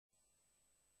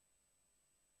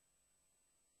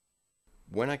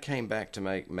when I came back to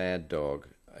make Mad Dog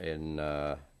in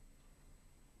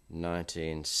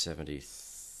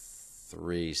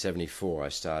 1973, 74, I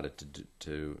started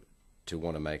to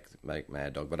want to make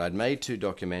Mad Dog. But I'd made two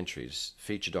documentaries,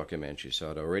 feature documentaries,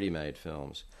 so I'd already made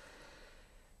films.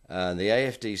 The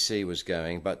AFDC was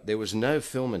going, but there was no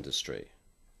film industry.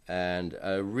 And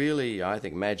a really, I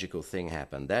think, magical thing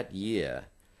happened. That year,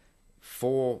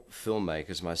 four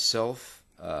filmmakers, myself,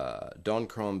 Don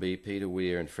Crombie, Peter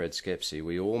Weir, and Fred Skepsey,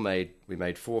 we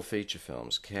made four feature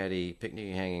films: Caddy,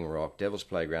 Picnic at Hanging Rock, Devil's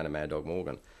Playground, and Mad Dog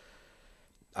Morgan.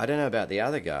 I don't know about the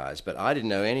other guys, but I didn't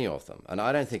know any of them, and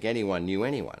I don't think anyone knew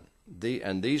anyone.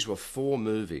 And these were four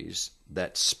movies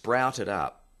that sprouted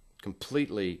up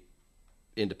completely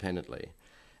independently,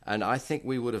 and I think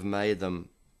we would have made them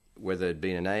whether it had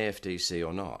been an AFDC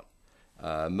or not.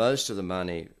 Most of the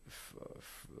money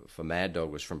for Mad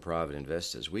Dog was from private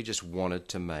investors. We just wanted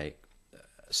to make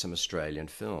some Australian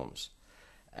films,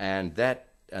 and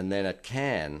then at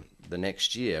Cannes the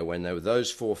next year, when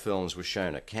those four films were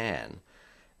shown at Cannes,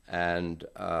 and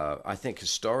I think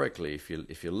historically,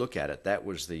 if you look at it, that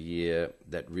was the year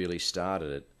that really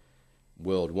started it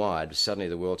worldwide. Suddenly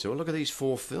the world said, "Well, look at these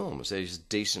four films; these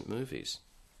decent movies."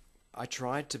 I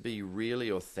tried to be really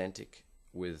authentic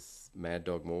with Mad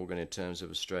Dog Morgan in terms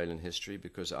of Australian history,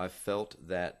 because I felt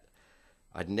that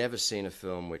I'd never seen a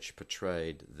film which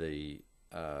portrayed the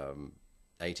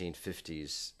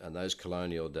 1850s and those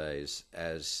colonial days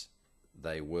as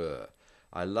they were.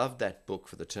 I loved that book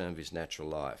For the Term of His Natural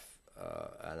Life,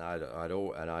 and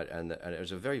it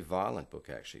was a very violent book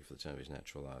actually, For the Term of His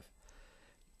Natural Life.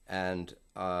 And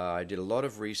I did a lot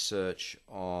of research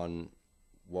on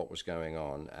what was going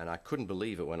on, and I couldn't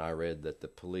believe it when I read that the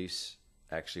police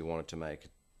actually wanted to make a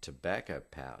tobacco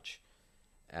pouch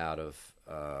out of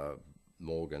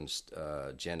Morgan's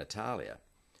genitalia.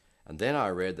 And then I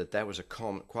read that was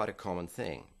quite a common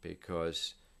thing,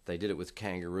 because they did it with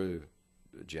kangaroo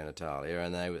genitalia,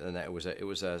 and it was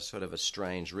a sort of a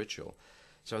strange ritual.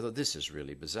 So I thought, this is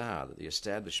really bizarre that the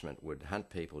establishment would hunt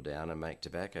people down and make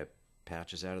tobacco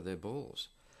pouches out of their balls.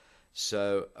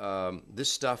 So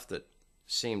this stuff that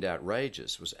seemed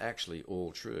outrageous was actually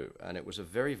all true, and it was a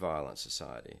very violent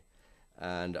society,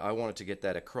 and I wanted to get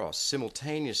that across.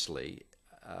 Simultaneously,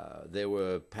 there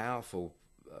were powerful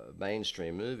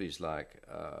mainstream movies like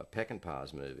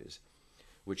Peckinpah's movies,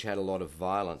 which had a lot of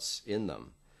violence in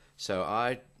them. So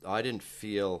I didn't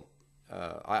feel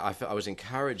I was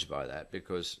encouraged by that,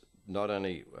 because not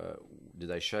only did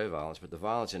they show violence, but the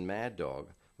violence in Mad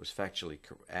Dog was factually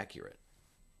accurate.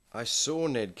 I saw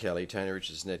Tony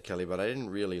Richards' Ned Kelly, but I didn't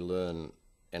really learn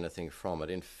anything from it.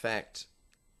 In fact,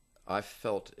 I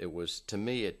felt to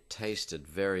me, it tasted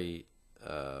very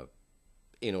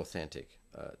inauthentic,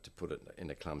 to put it in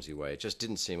a clumsy way. It just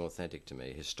didn't seem authentic to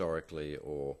me, historically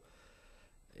or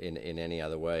in any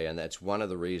other way. And that's one of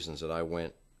the reasons that I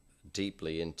went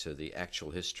deeply into the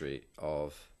actual history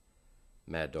of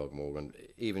Mad Dog Morgan,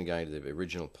 even going to the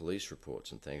original police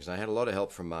reports and things. And I had a lot of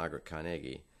help from Margaret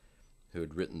Carnegie, who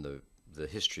had written the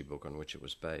history book on which it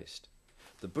was based.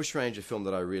 The bushranger film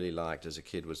that I really liked as a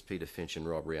kid was Peter Finch and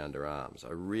Robbery Under Arms.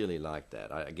 I really liked that,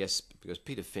 I guess because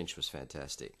Peter Finch was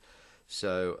fantastic.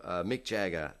 So Mick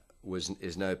Jagger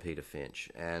is no Peter Finch,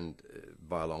 and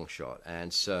by a long shot.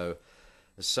 And so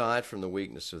aside from the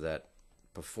weakness of that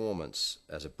performance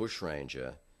as a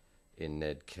bushranger in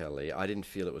Ned Kelly, I didn't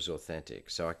feel it was authentic.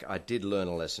 So I did learn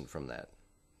a lesson from that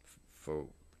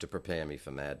to prepare me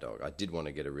for Mad Dog. I did want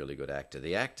to get a really good actor.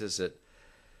 The actors that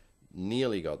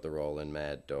nearly got the role in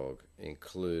Mad Dog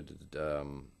included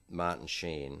Martin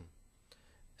Sheen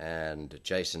and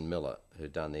Jason Miller,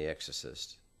 who'd done The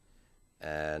Exorcist,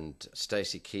 and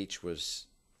Stacy Keach was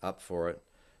up for it,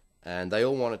 and they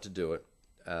all wanted to do it,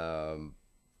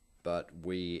 but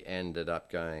we ended up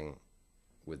going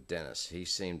with Dennis. He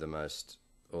seemed the most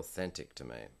authentic to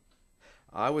me.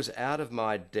 I was out of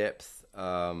my depth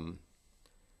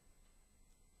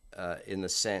in the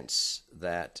sense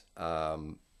that,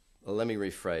 let me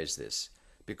rephrase this.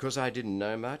 Because I didn't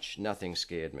know much, nothing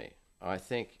scared me. I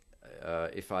think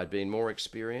if I'd been more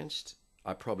experienced,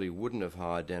 I probably wouldn't have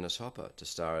hired Dennis Hopper to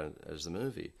star as the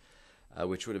movie,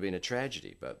 which would have been a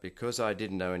tragedy. But because I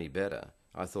didn't know any better,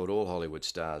 I thought all Hollywood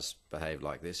stars behaved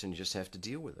like this, and you just have to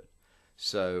deal with it.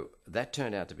 So that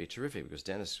turned out to be terrific, because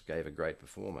Dennis gave a great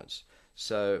performance.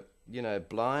 So,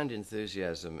 blind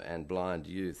enthusiasm and blind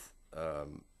youth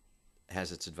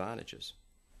has its advantages.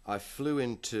 I flew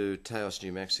into Taos,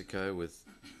 New Mexico with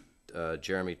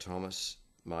Jeremy Thomas,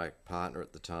 my partner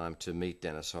at the time, to meet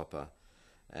Dennis Hopper.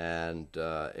 And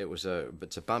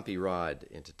it's a bumpy ride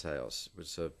into Taos. It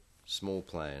was a small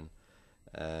plane,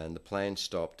 And the plane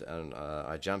stopped, and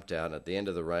I jumped out. And at the end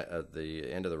of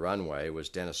the runway was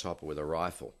Dennis Hopper with a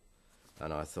rifle,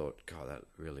 and I thought, God,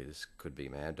 this could be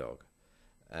Mad Dog.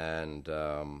 And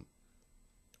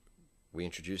we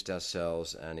introduced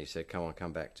ourselves, and he said,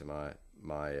 come back to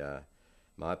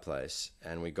my place.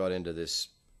 And we got into this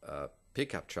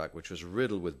pickup truck, which was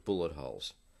riddled with bullet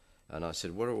holes. And I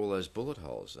said, what are all those bullet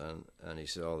holes? And he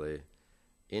said, oh, the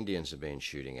Indians have been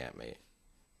shooting at me.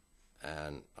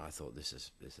 And I thought, this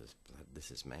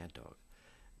is Mad Dog.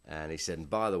 And he said, and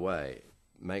by the way,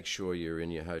 make sure you're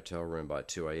in your hotel room by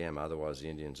 2 a.m., otherwise the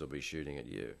Indians will be shooting at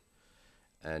you.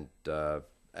 And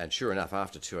sure enough,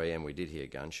 after 2 a.m. we did hear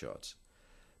gunshots.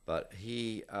 But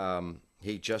he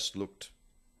just looked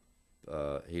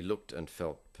and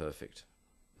felt perfect.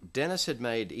 Dennis had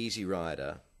made Easy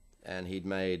Rider, and he'd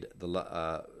made the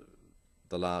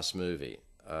last movie.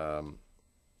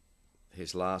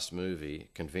 His last movie,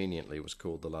 conveniently, was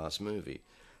called The Last Movie,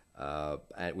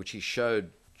 which he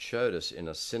showed us in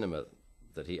a cinema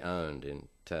that he owned in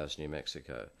Taos, New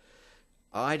Mexico.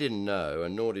 I didn't know,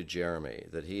 and nor did Jeremy,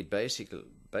 that he'd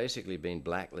basically been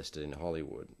blacklisted in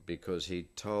Hollywood because he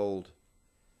told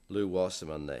Lew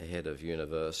Wasserman, the head of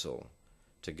Universal,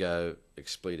 to go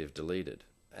expletive deleted.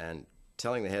 And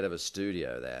telling the head of a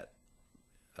studio that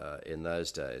in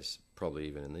those days, probably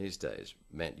even in these days,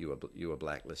 meant you were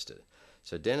blacklisted.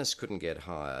 So Dennis couldn't get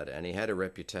hired, and he had a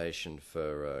reputation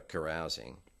for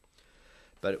carousing.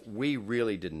 But we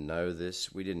really didn't know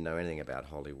this. We didn't know anything about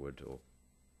Hollywood or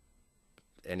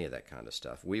any of that kind of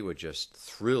stuff. We were just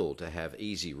thrilled to have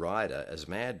Easy Rider as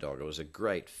Mad Dog. It was a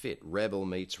great fit. Rebel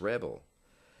meets Rebel.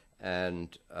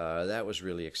 And that was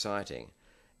really exciting.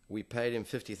 We paid him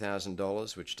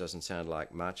 $50,000, which doesn't sound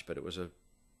like much, but it was a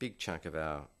big chunk of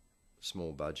our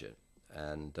small budget.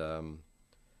 And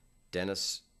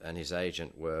Dennis and his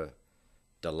agent were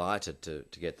delighted to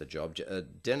get the job.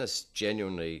 Dennis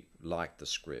genuinely liked the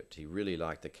script. He really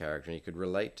liked the character, and he could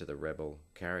relate to the rebel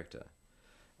character.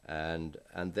 And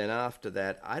then after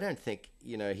that, I don't think,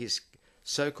 his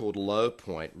so-called low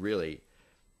point really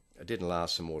didn't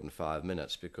last for more than 5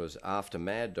 minutes, because after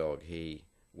Mad Dog, he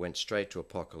went straight to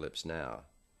Apocalypse Now.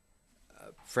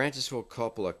 Francis Ford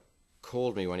Coppola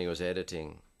called me when he was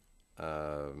editing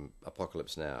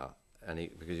Apocalypse Now,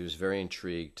 because he was very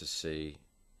intrigued to see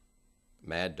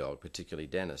Mad Dog, particularly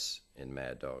Dennis in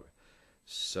Mad Dog.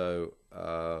 So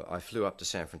I flew up to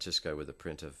San Francisco with a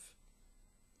print of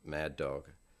Mad Dog,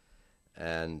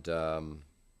 and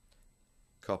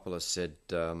Coppola said,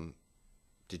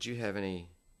 did you have any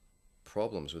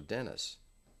problems with Dennis?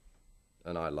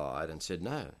 And I lied and said,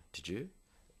 no. Did you?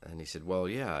 And he said, well,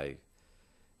 yeah.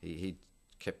 He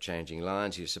kept changing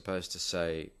lines. He was supposed to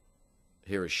say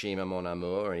Hiroshima, mon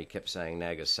amour, and he kept saying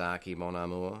Nagasaki, mon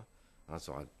amour. I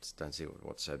thought, I don't see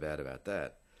what's so bad about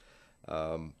that.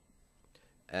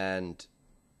 And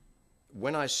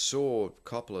when I saw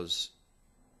Coppola's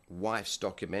wife's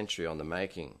documentary on the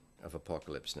making of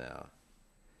Apocalypse Now,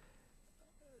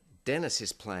 Dennis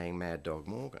is playing Mad Dog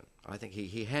Morgan. I think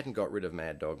he hadn't got rid of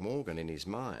Mad Dog Morgan in his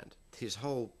mind. His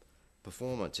whole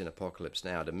performance in Apocalypse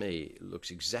Now, to me, looks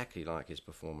exactly like his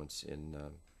performance in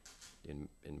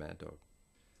Mad Dog.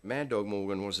 Mad Dog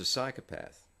Morgan was a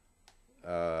psychopath,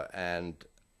 and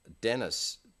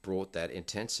Dennis brought that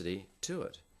intensity to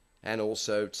it, and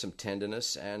also some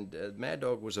tenderness. And Mad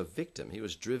Dog was a victim. He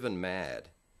was driven mad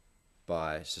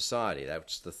by society.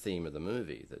 That's the theme of the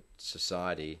movie, that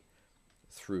society,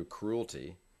 through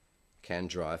cruelty, can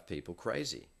drive people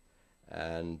crazy.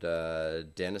 And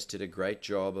Dennis did a great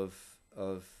job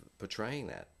of portraying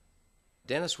that.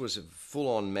 Dennis was a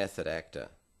full-on method actor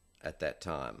at that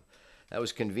time. That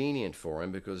was convenient for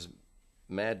him because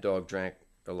Mad Dog drank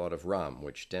a lot of rum,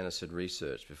 which Dennis had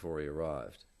researched before he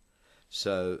arrived.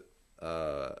 So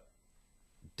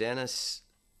Dennis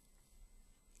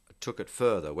took it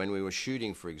further. When we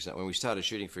started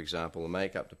shooting, for example, the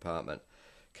makeup department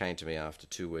came to me after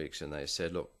 2 weeks and they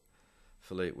said, look,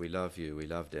 Philippe, we love you, we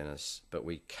love Dennis, but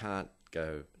we can't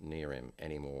go near him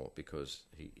anymore because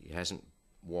he hasn't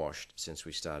washed since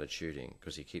we started shooting,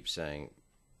 because he keeps saying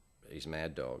he's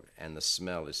Mad Dog, and the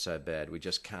smell is so bad we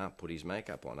just can't put his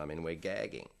makeup on. I mean, we're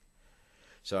gagging.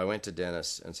 So I went to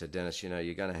Dennis and said, Dennis,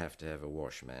 you're going to have a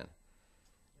wash, man.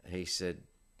 He said,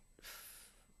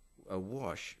 a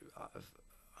wash?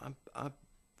 I'm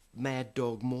Mad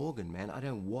Dog Morgan, man. I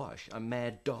don't wash. I'm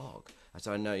Mad Dog. I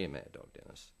said, I know you're Mad Dog,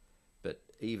 Dennis. But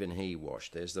even he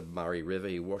washed. There's the Murray River.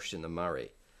 He washed in the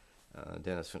Murray.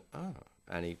 Dennis went, oh.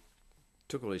 And he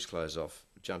took all his clothes off,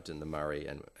 jumped in the Murray,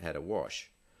 and had a wash.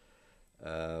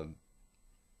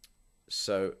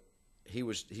 So he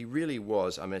really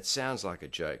was, I mean, it sounds like a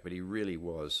joke, but he really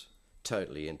was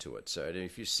totally into it. So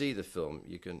if you see the film,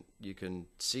 you can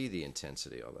see the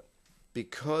intensity of it.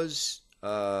 Because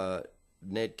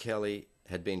Ned Kelly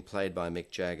had been played by Mick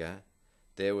Jagger,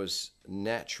 there was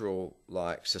natural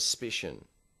suspicion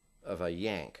of a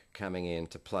Yank coming in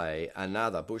to play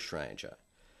another bushranger.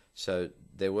 So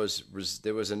there was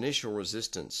initial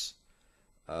resistance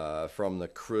from the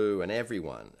crew and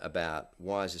everyone about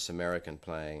why is this American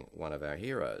playing one of our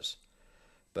heroes.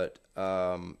 But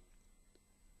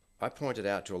I pointed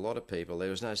out to a lot of people there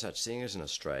was no such thing as an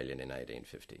Australian in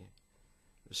 1850.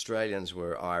 Australians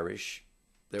were Irish.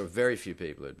 There were very few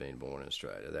people who'd been born in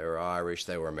Australia. They were Irish,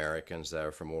 they were Americans, they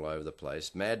were from all over the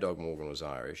place. Mad Dog Morgan was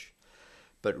Irish.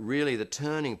 But really the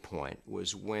turning point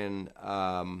was when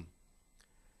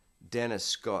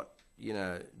Dennis got,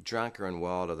 drunker and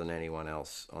wilder than anyone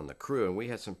else on the crew. And we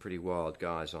had some pretty wild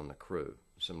guys on the crew,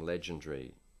 some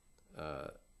legendary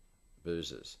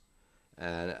boozers.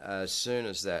 And as soon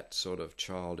as that sort of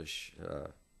childish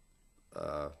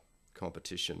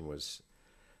competition was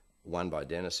won by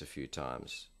Dennis a few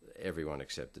times, everyone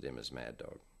accepted him as Mad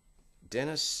Dog.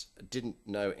 Dennis didn't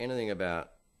know anything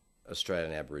about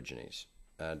Australian Aborigines.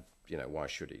 Why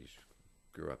should he?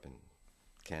 Grew up in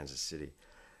Kansas City.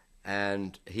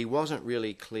 And he wasn't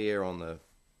really clear on the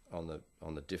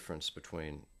difference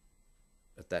between,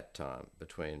 at that time,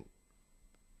 between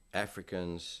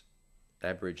Africans,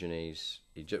 Aborigines.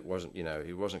 He just wasn't,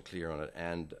 he wasn't clear on it.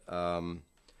 And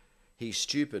he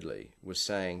stupidly was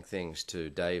saying things to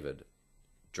David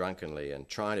drunkenly and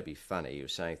trying to be funny. He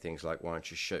was saying things like, "Why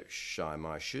don't you shine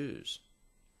my shoes?"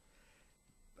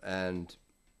 And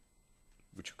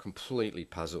which completely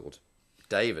puzzled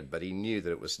David, but he knew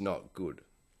that it was not good.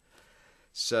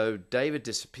 So David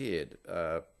disappeared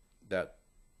about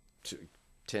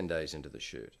 10 days into the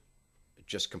shoot.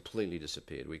 Just completely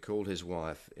disappeared. We called his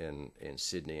wife in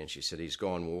Sydney, and she said, "He's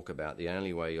gone walkabout. The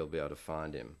only way you'll be able to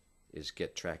find him is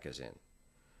get trackers in."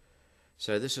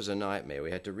 So this was a nightmare.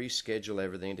 We had to reschedule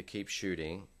everything to keep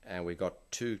shooting, and we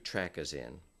got 2 trackers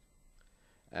in.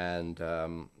 And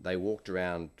they walked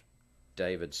around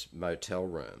David's motel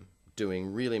room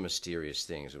doing really mysterious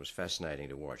things. It was fascinating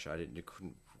to watch. You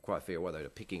couldn't quite figure out whether they were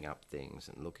picking up things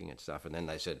and looking at stuff. And then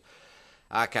they said,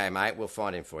 "Okay, mate, we'll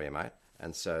find him for you, mate."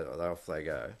 And so off they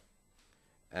go.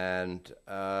 And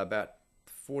about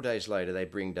 4 days later, they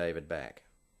bring David back.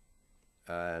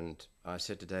 And I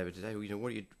said to David today,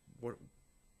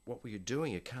 what were you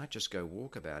doing? You can't just go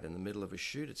walkabout in the middle of a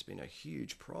shoot. It's been a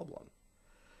huge problem.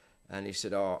 And he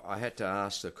said, "Oh, I had to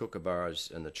ask the kookaburras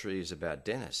and the trees about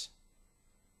Dennis."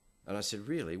 And I said,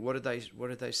 "Really? What did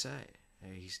they say?"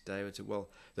 David said, "Well,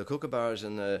 the kookaburras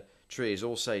and the trees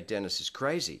all say Dennis is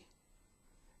crazy."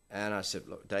 And I said,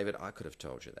 "Look, David, I could have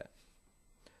told you that.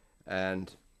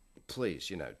 And please,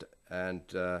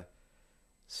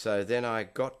 so then I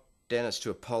got Dennis to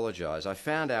apologize. I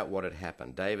found out what had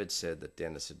happened. David said that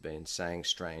Dennis had been saying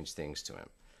strange things to him.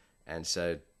 And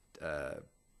so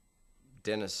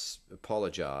Dennis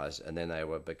apologized, and then they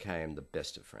became the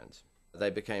best of friends. They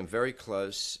became very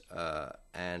close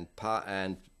and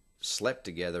slept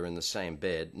together in the same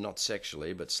bed, not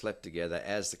sexually, but slept together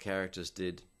as the characters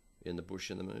did in the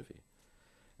bush in the movie.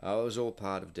 It was all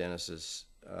part of Dennis's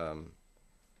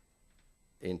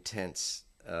intense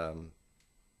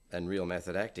and real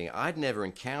method acting. I'd never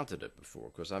encountered it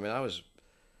before because, I was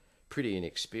pretty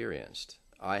inexperienced.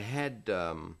 I had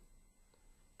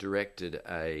directed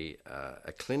a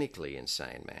clinically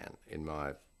insane man in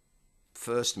my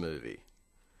first movie,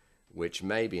 which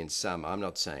maybe in some, I'm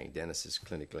not saying Dennis is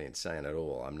clinically insane at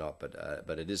all, I'm not,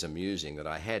 but it is amusing that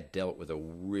I had dealt with a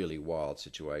really wild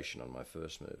situation on my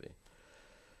first movie.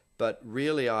 But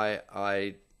really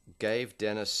I gave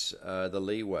Dennis the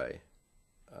leeway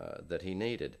that he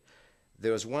needed.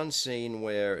 There was one scene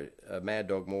where Mad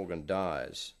Dog Morgan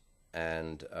dies,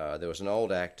 and there was an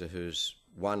old actor whose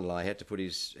one line, he had to put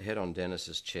his head on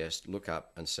Dennis's chest, look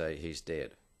up and say, "He's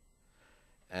dead."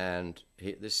 And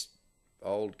this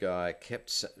old guy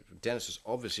Dennis was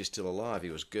obviously still alive. He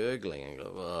was gurgling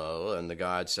and the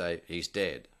guy would say, "He's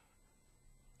dead."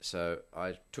 So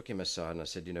I took him aside and I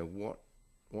said,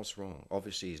 what's wrong?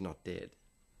 Obviously he's not dead.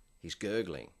 He's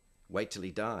gurgling. Wait till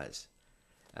he dies.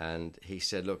 And he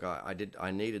said, "Look,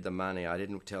 I needed the money. I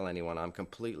didn't tell anyone. I'm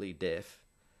completely deaf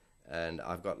and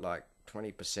I've got like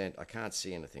 20%. I can't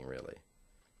see anything really."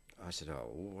 I said,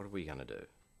 "Oh, what are we going to do?"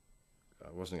 I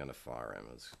wasn't going to fire him.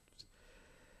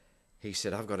 He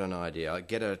said, "I've got an idea. I'll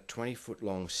get a 20-foot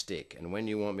long stick, and when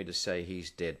you want me to say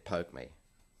he's dead, poke me."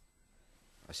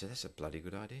 I said, "That's a bloody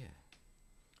good idea."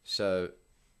 So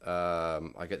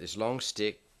I get this long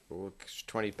stick,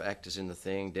 20 actors in the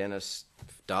thing. Dennis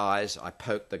dies. I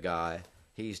poke the guy.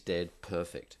 He's dead.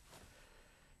 Perfect.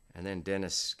 And then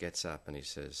Dennis gets up and he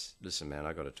says, listen, man,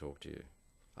 I got to talk to you.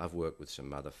 I've worked with some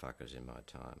motherfuckers in my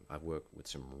time. I've worked with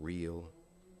some real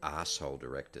arsehole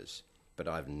directors, but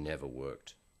I've never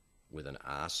worked with an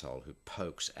arsehole who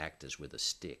pokes actors with a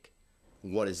stick.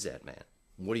 What is that, man?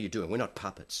 What are you doing? We're not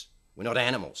puppets. We're not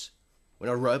animals. We're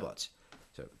not robots.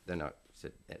 So then I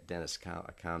said, Dennis,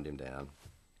 I calmed him down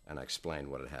and I explained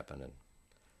what had happened, and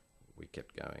we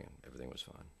kept going and everything was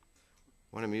fine.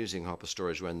 One amusing Hopper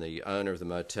story is when the owner of the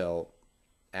motel,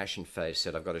 ashen face,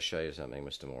 said, I've got to show you something,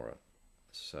 Mr. Mora.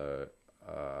 So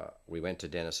we went to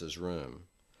Dennis's room,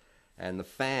 and the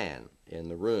fan in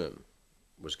the room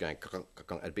was going,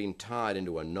 had been tied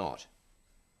into a knot,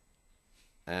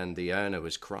 and the owner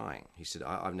was crying. He said,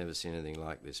 I've never seen anything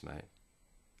like this, mate.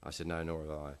 I said, no, nor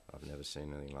have I. I've never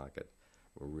seen anything like it.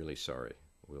 We're really sorry.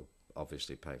 We'll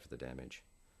obviously pay for the damage.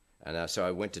 And so I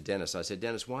went to Dennis. I said,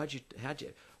 Dennis, why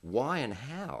and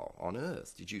how on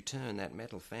earth did you turn that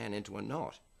metal fan into a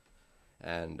knot?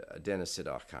 And Dennis said,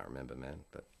 I can't remember, man,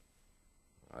 but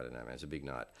I don't know, man, it's a big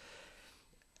night.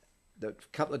 A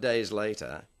couple of days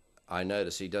later, I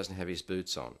noticed he doesn't have his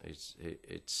boots on.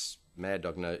 It's Mad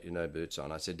Dog, no boots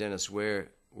on. I said, Dennis, where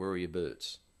are your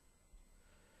boots?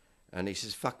 And he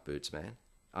says, fuck boots, man.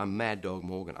 I'm Mad Dog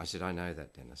Morgan. I said, I know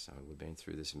that, Dennis. We've been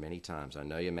through this many times. I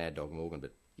know you're Mad Dog Morgan,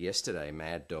 but yesterday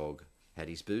Mad Dog had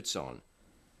his boots on.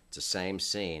 It's the same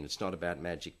scene. It's not about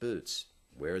magic boots.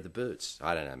 Where are the boots?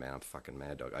 I don't know, man. I'm fucking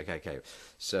Mad Dog. Okay.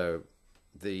 So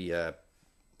the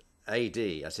AD,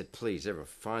 I said, please, ever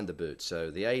find the boots.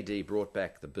 So the AD brought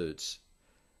back the boots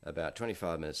about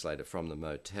 25 minutes later from the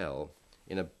motel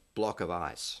in a block of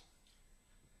ice.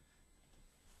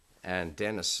 And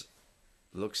Dennis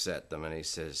looks at them and he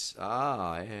says, yeah,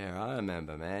 I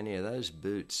remember, man. Yeah, those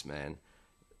boots, man,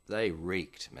 they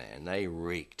reeked,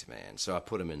 man. So I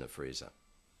put them in the freezer.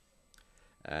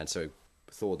 And so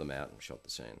thawed them out and shot the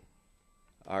scene.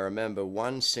 I remember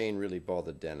one scene really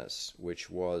bothered Dennis, which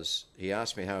was, he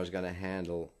asked me how I was going to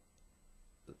handle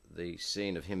the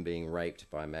scene of him being raped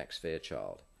by Max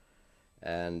Fairchild.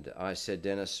 And I said,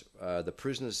 Dennis, the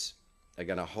prisoners are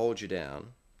going to hold you down.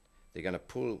 They're going to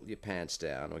pull your pants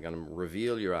down. We're going to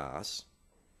reveal your ass.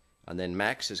 And then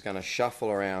Max is going to shuffle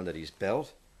around at his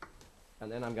belt. And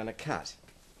then I'm going to cut.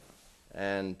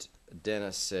 And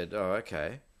Dennis said, oh,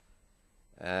 okay.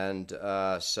 And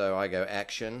so I go,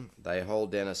 action. They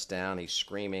hold Dennis down. He's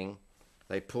screaming.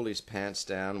 They pull his pants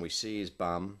down. We see his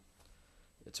bum.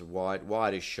 It's a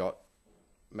widest shot.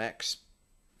 Max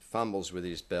fumbles with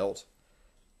his belt.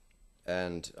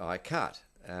 And I cut.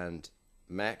 And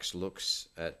Max looks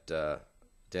at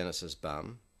Dennis's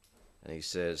bum. And he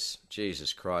says,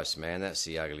 Jesus Christ, man, that's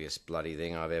the ugliest bloody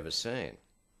thing I've ever seen.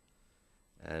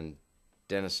 And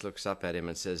Dennis looks up at him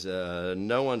and says,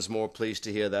 no one's more pleased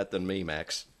to hear that than me,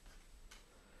 Max.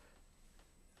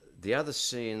 The other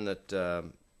scene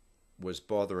that was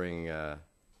bothering,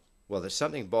 there's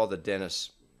something bothered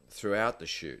Dennis throughout the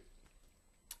shoot,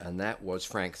 and that was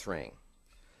Frank Thring.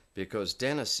 Because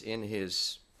Dennis, in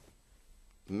his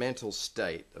mental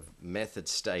state, method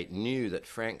state, knew that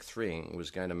Frank Thring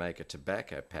was going to make a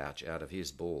tobacco pouch out of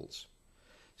his balls.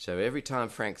 So every time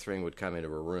Frank Thring would come into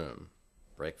a room,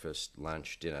 breakfast,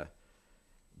 lunch, dinner,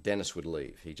 Dennis would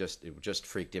leave. It just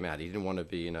freaked him out. He didn't want to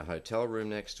be in a hotel room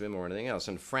next to him or anything else.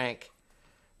 And Frank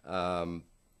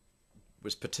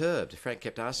was perturbed. Frank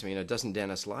kept asking me, doesn't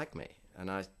Dennis like me? And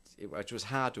it was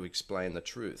hard to explain the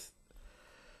truth,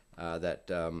 that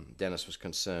Dennis was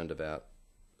concerned about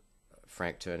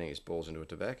Frank turning his balls into a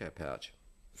tobacco pouch.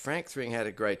 Frank Thring had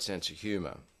a great sense of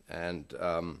humour, and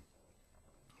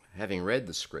having read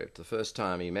the script, the first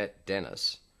time he met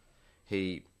Dennis,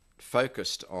 he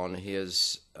focused on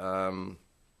his, I don't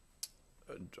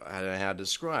know how to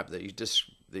describe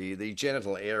the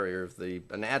genital area of the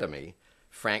anatomy.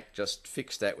 Frank just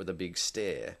fixed that with a big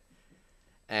stare.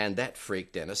 And that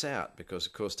freaked Dennis out because,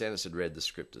 of course, Dennis had read the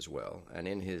script as well, and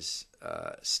in his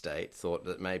state thought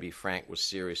that maybe Frank was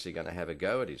seriously going to have a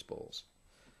go at his balls.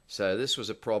 So this was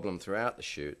a problem throughout the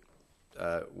shoot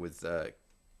with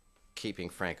keeping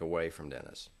Frank away from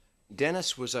Dennis.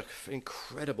 Dennis was an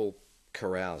incredible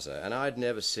carouser, and I'd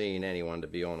never seen anyone, to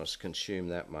be honest, consume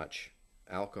that much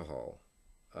alcohol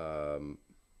and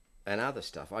other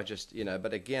stuff.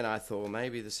 But again, I thought, well,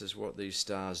 maybe this is what these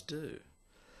stars do.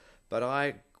 But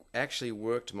I actually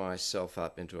worked myself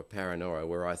up into a paranoia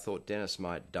where I thought Dennis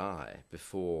might die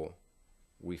before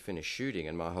we finished shooting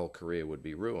and my whole career would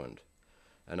be ruined.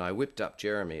 And I whipped up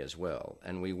Jeremy as well,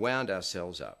 and we wound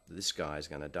ourselves up. This guy's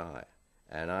going to die.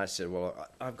 And I said, well,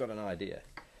 I've got an idea.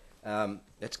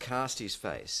 Let's cast his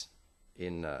face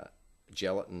in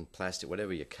gelatin, plastic,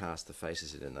 whatever you cast the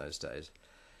faces in those days.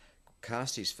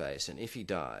 cast his face, and if he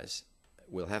dies,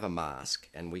 we'll have a mask,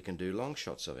 and we can do long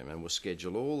shots of him, and we'll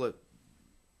schedule all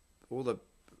the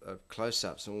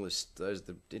close-ups and all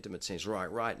the intimate scenes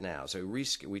right now. So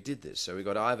we did this. So we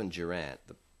got Ivan Durant,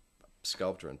 the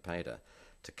sculptor and painter,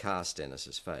 to cast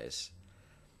Dennis's face.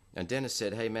 And Dennis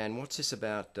said, "Hey man, what's this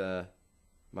about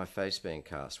my face being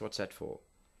cast? What's that for?"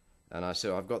 And I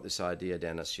said, "I've got this idea,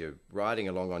 Dennis. You're riding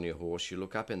along on your horse, you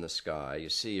look up in the sky, you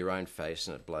see your own face,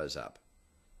 and it blows up."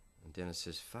 And Dennis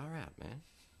says, "Far out, man.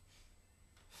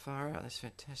 Far out. That's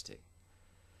fantastic."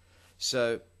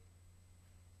 So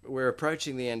we're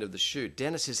approaching the end of the shoot.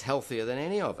 Dennis is healthier than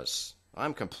any of us.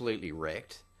 I'm completely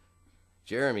wrecked.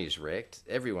 Jeremy's wrecked.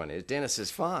 Everyone is. Dennis is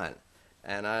fine.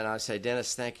 And I say,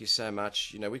 "Dennis, thank you so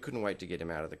much. You know, we couldn't wait to get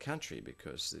him out of the country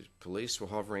because the police were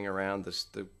hovering around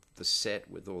the set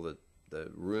with all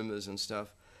the rumours and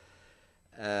stuff."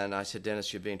 And I said,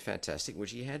 "Dennis, you've been fantastic,"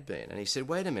 which he had been. And he said,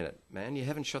 "Wait a minute, man, you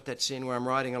haven't shot that scene where I'm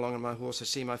riding along on my horse, I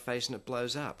see my face and it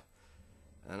blows up."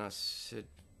 And I said,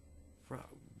 "Well,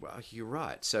 you're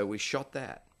right." So we shot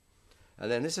that.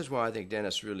 And then this is why I think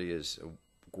Dennis really is a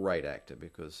great actor,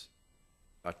 because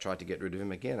I tried to get rid of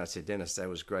him again. I said, "Dennis, that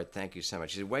was great. Thank you so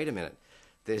much." He said, "Wait a minute.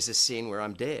 There's a scene where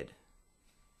I'm dead."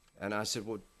 And I said,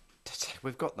 "Well,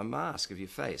 we've got the mask of your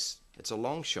face. It's a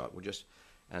long shot. We'll just..."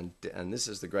 And this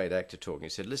is the great actor talking. He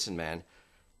said, "Listen, man,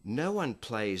 no one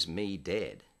plays me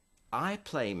dead. I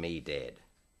play me dead.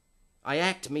 I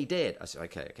act me dead." I said,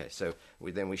 okay. So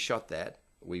we shot that.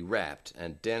 We wrapped,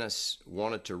 and Dennis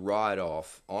wanted to ride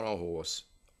off on a horse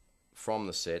from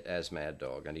the set as Mad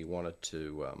Dog, and he wanted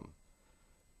to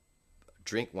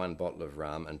drink one bottle of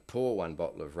rum and pour one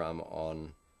bottle of rum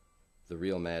on the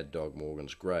real Mad Dog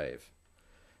Morgan's grave.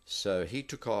 So he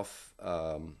took off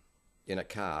in a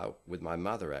car with my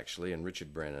mother, actually, and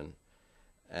Richard Brennan,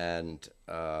 and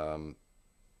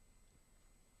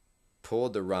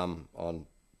poured the rum on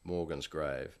Morgan's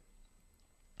grave.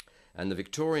 And the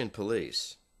Victorian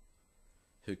police,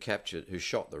 who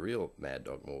shot the real Mad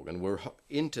Dog Morgan, were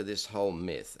into this whole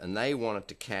myth, and they wanted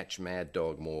to catch Mad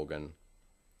Dog Morgan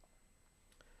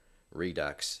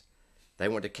Redux. They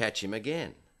wanted to catch him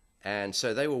again. And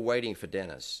so they were waiting for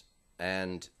Dennis.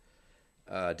 And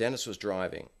Dennis was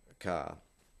driving a car.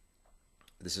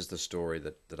 This is the story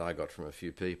that I got from a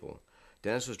few people.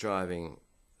 Dennis was driving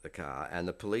the car, and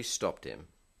the police stopped him,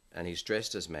 and he's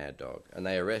dressed as Mad Dog, and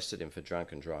they arrested him for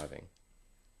drunken driving.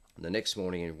 And the next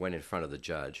morning he went in front of the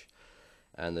judge,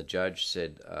 and the judge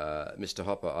said, "Mr.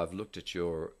 Hopper, I've looked at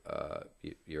your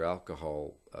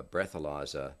alcohol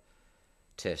breathalyzer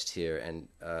test here, and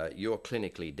you're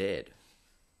clinically dead.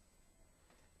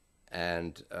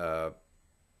 And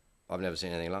I've never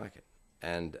seen anything like it.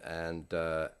 And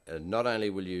not only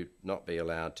will you not be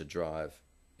allowed to drive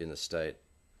in the state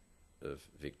of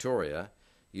Victoria,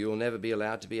 you will never be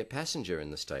allowed to be a passenger in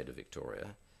the state of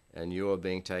Victoria, and you're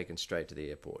being taken straight to the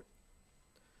airport."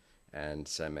 And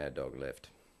so Mad Dog left.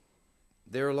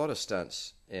 There are a lot of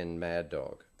stunts in Mad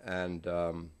Dog, and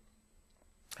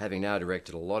having now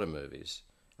directed a lot of movies,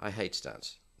 I hate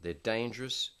stunts. They're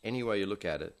dangerous. Any way you look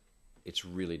at it, it's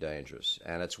really dangerous.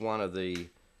 And it's one of the,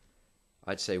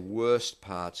 I'd say, worst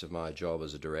parts of my job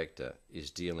as a director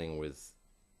is dealing with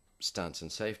stunts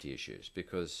and safety issues,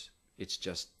 because it's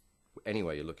just, any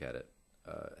way you look at it,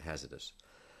 hazardous.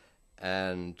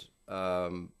 And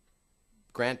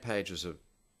Grant Page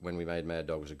when we made Mad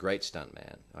Dog, was a great stunt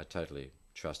man. I totally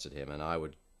trusted him, and I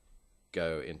would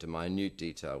go into minute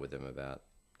detail with him about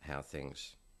how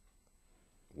things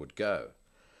would go.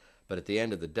 But at the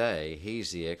end of the day,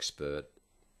 he's the expert.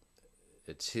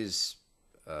 It's his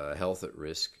health at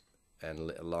risk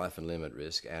and life and limb at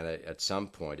risk, and at some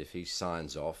point, if he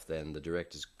signs off, then the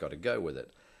director's got to go with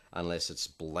it, unless it's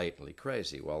blatantly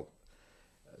crazy. Well,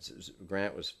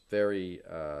 Grant was very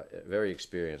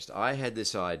experienced. I had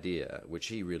this idea, which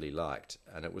he really liked,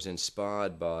 and it was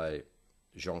inspired by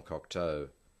Jean Cocteau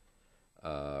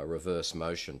reverse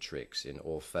motion tricks in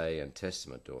Orphée and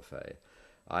Testament d'Orphée.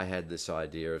 I had this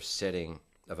idea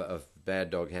of Mad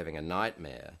Dog having a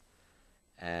nightmare,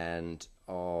 and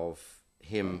of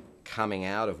him coming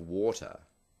out of water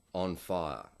on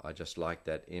fire. I just liked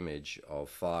that image of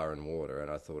fire and water,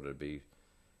 and I thought it'd be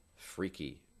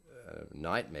freaky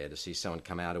nightmare to see someone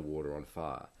come out of water on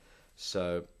fire.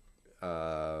 So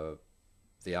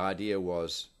the idea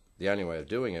was, the only way of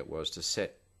doing it was to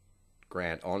set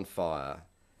Grant on fire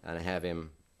and have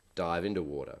him dive into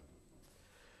water.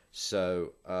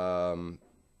 So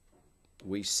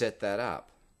we set that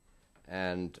up,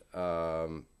 and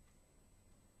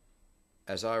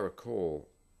as I recall,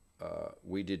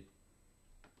 we did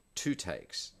 2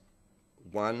 takes.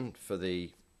 One for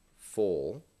the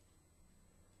fall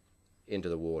into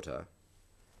the water,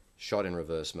 shot in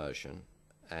reverse motion,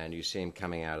 and you see him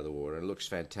coming out of the water, and it looks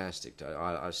fantastic.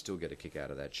 I still get a kick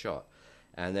out of that shot.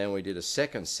 And then we did a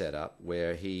second setup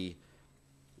where he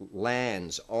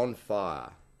lands on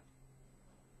fire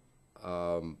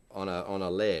on a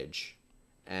ledge,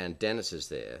 and Dennis is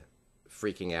there,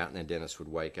 freaking out, and then Dennis would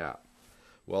wake up.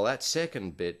 Well, that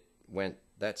second bit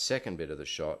of the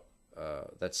shot,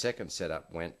 that second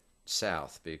setup went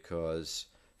south because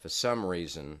for some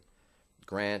reason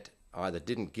Grant either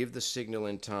didn't give the signal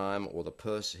in time, or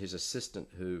his assistant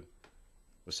who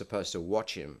was supposed to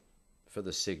watch him for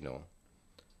the signal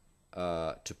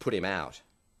to put him out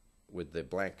with the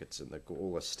blankets and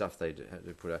all the stuff they had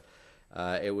to put out.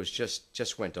 It was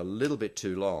just went a little bit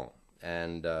too long,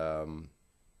 and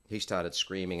he started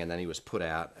screaming, and then he was put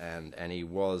out, and he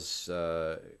was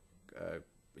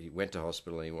he went to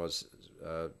hospital, and he was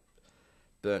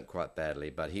burnt quite badly,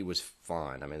 but he was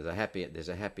fine. I mean, there's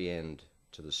a happy end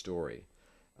to the story.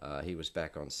 He was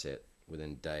back on set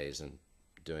within days and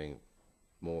doing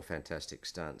more fantastic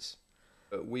stunts.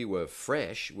 We were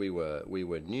fresh, we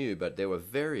were new, but there were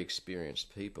very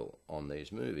experienced people on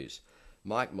these movies.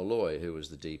 Mike Malloy, who was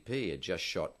the DP, had just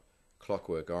shot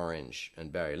Clockwork Orange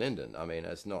and Barry Lyndon. I mean,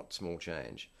 it's not small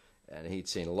change. And he'd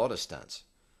seen a lot of stunts.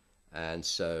 And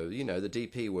so, the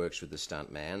DP works with the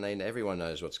stunt man. Everyone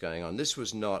knows what's going on. This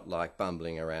was not like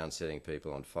bumbling around setting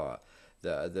people on fire.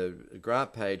 The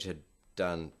Grant Page had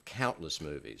done countless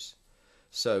movies.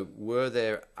 So were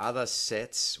there other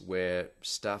sets where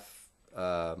stuff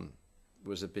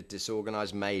was a bit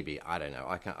disorganized? Maybe. I don't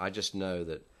know. I just know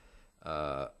that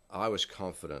I was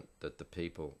confident that the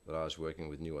people that I was working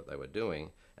with knew what they were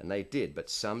doing, and they did. But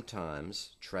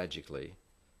sometimes, tragically,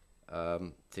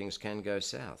 things can go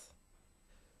south.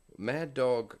 Mad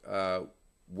Dog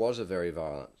was a very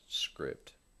violent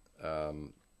script.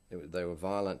 They were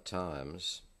violent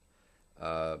times.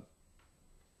 And,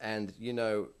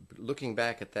 looking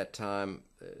back at that time,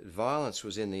 violence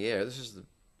was in the air. This is the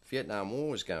Vietnam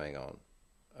War was going on.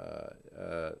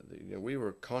 We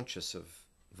were conscious of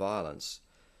violence.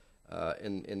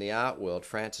 In the art world,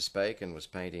 Francis Bacon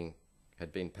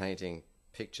had been painting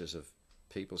pictures of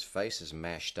people's faces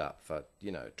mashed up for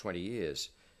 20 years.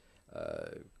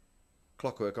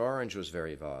 Clockwork Orange was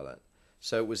very violent.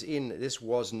 So this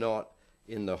was not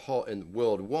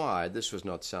worldwide. This was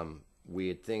not some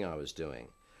weird thing I was doing.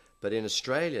 But in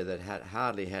Australia, that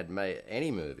hardly had made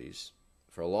any movies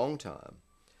for a long time,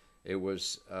 it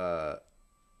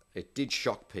did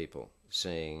shock people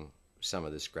seeing some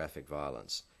of this graphic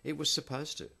violence. It was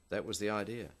supposed to. That was the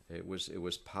idea. It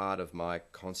was part of my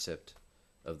concept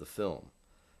of the film,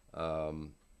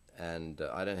 and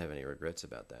I don't have any regrets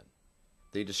about that.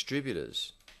 The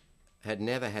distributors had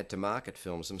never had to market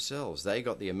films themselves. They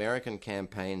got the American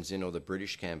campaigns in, or the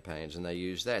British campaigns, and they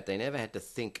used that. They never had to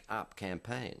think up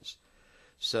campaigns.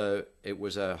 So it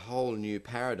was a whole new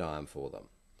paradigm for them.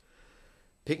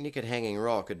 Picnic at Hanging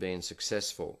Rock had been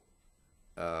successful,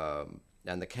 and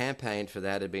the campaign for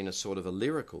that had been a sort of a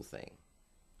lyrical thing.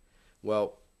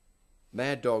 Well,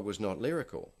 Mad Dog was not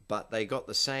lyrical, but they got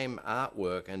the same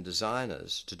artwork and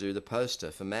designers to do the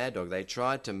poster for Mad Dog. They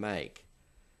tried to make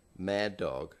Mad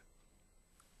Dog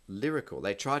lyrical.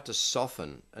 They tried to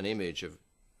soften an image of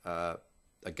a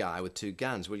guy with two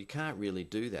guns. Well, you can't really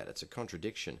do that. It's a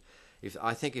contradiction.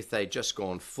 I think if they'd just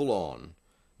gone full on,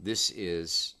 this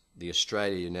is the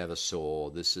Australia you never saw,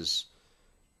 this is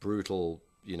brutal,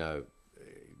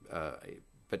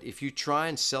 but if you try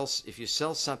and sell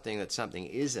something that something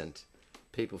isn't,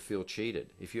 people feel cheated.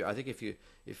 If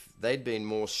they'd been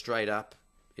more straight up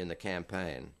in the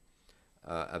campaign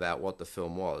about what the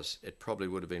film was, it probably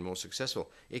would have been more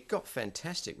successful. It got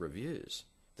fantastic reviews.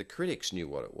 The critics knew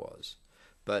what it was.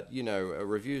 But,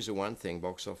 reviews are one thing,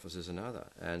 box office is another.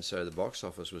 And so the box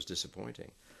office was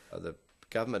disappointing. The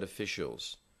government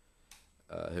officials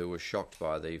who were shocked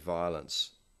by the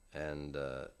violence and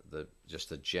just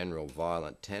the general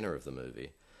violent tenor of the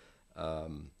movie,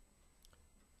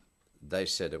 they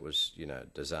said it was,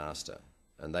 disaster.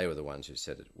 And they were the ones who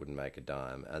said it wouldn't make a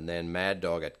dime. And then Mad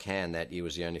Dog at Cannes that year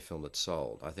was the only film that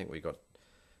sold. I think we got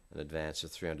an advance of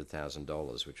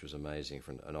 $300,000, which was amazing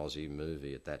for an Aussie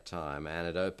movie at that time. And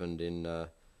it opened in the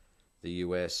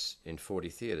US in 40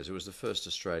 theatres. It was the first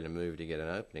Australian movie to get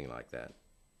an opening like that.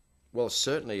 Well,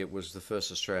 certainly it was the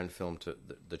first Australian film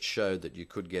that showed that you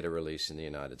could get a release in the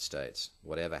United States,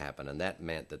 whatever happened. And that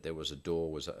meant that there was a door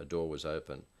was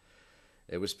open.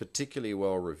 It was particularly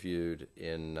well reviewed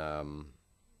in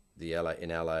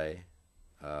LA,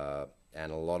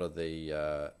 and a lot of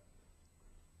the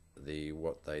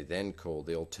what they then called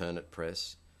the alternate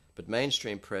press, but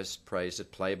mainstream press praised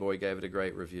it. Playboy gave it a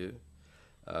great review.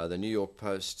 The New York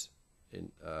Post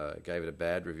gave it a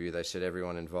bad review. They said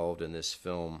everyone involved in this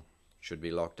film should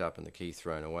be locked up and the key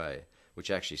thrown away,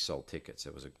 which actually sold tickets.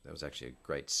 That was actually a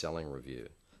great selling review.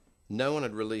 No one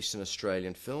had released an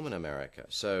Australian film in America,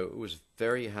 so it was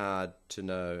very hard to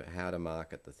know how to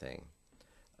market the thing.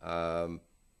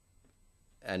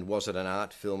 And was it an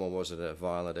art film or was it a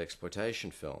violent exploitation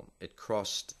film? It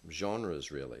crossed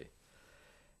genres, really.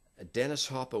 Dennis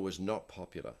Hopper was not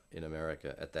popular in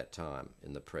America at that time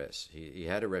in the press. He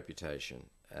had a reputation,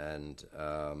 and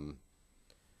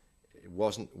it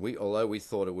wasn't. Although we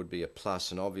thought it would be a plus,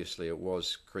 and obviously it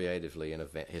was creatively and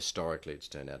historically, it's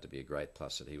turned out to be a great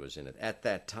plus that he was in it. At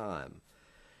that time,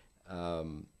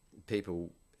 people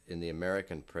in the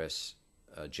American press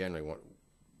generally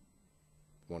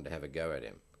wanted to have a go at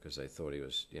him because they thought he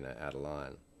was, out of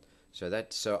line.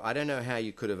 So I don't know how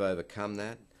you could have overcome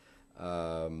that.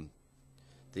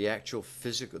 The actual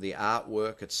the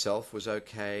artwork itself was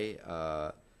okay.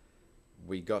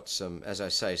 We got some, as I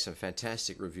say, some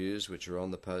fantastic reviews which are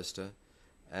on the poster.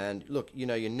 And look,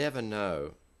 you never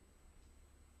know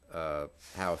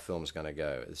how a film's going to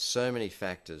go. There's so many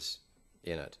factors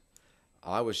in it.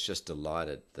 I was just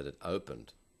delighted that it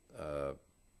opened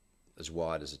as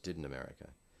wide as it did in America.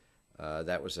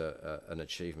 That was an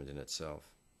achievement in itself.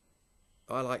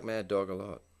 I like Mad Dog a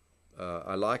lot.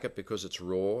 I like it because it's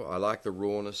raw. I like the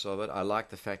rawness of it. I like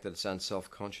the fact that it's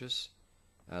unself-conscious,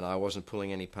 and I wasn't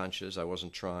pulling any punches. I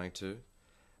wasn't trying to.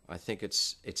 I think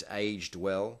it's aged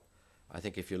well. I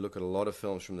think if you look at a lot of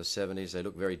films from the 70s, they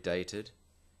look very dated.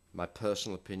 My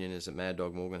personal opinion is that Mad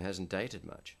Dog Morgan hasn't dated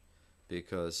much,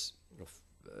 because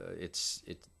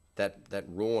that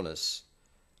rawness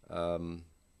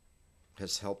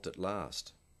has helped it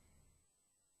last.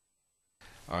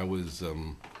 I was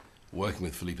working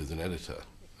with Philippe as an editor.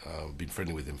 Been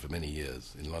friendly with him for many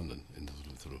years in London, in the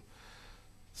sort of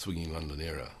swinging London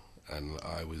era, and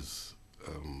I was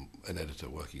an editor,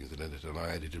 working as an editor, and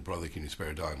I edited Brother, Can You Spare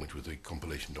a Dime, which was a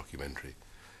compilation documentary.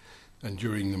 And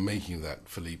during the making of that,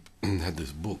 Philippe had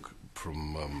this book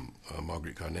from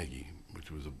Margaret Carnegie, which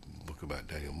was a book about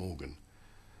Daniel Morgan,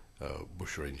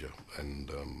 bushranger, and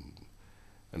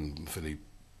Philippe,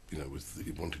 was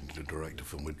wanting to direct a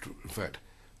film. In fact,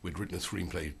 we'd written a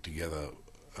screenplay together,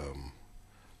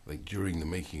 I think during the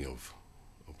making of,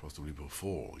 or possibly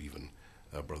before even,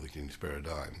 Brother, Can You Spare a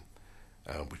Dime,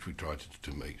 which we tried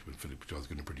to make, when Philippe, which I was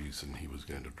going to produce and he was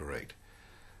going to direct.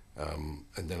 And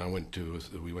then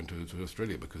we went to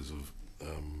Australia because of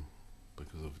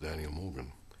Daniel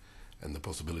Morgan, and the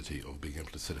possibility of being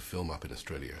able to set a film up in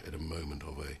Australia at a moment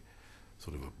of a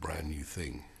sort of a brand new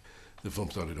thing. The film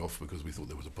started off because we thought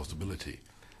there was a possibility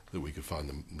that we could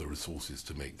find the resources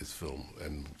to make this film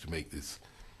and to make this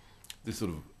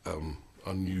sort of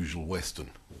unusual western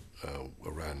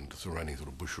surrounding sort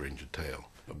of bushranger tale.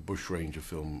 A bushranger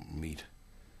film meet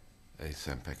a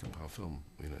Sam Peckinpah film.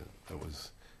 That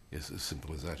was, yes, as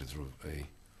simple as that. It's sort of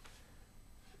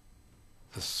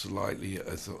a slightly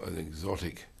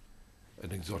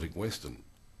an exotic western,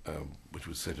 which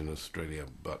was set in Australia,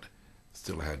 but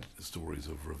still had stories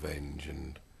of revenge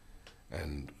and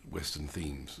western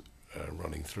themes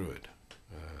running through it,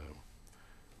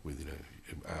 with an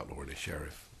outlaw and a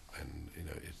sheriff, and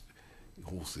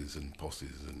horses and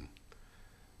posses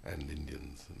and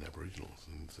Indians and Aboriginals,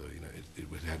 and so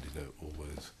it had all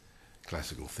those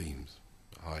classical themes: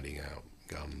 hiding out,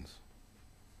 guns,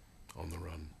 on the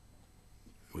run.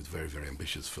 It was a very, very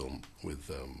ambitious film with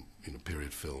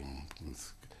period film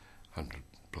with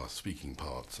 100+ speaking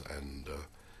parts and a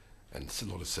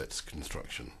lot of sets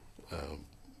construction,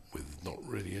 with not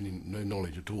really no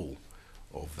knowledge at all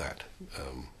of that.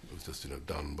 It was just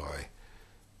done by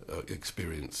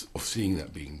experience of seeing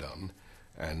that being done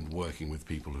and working with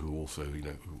people who also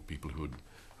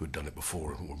who'd done it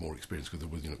before and were more experienced, because there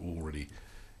was already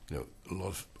a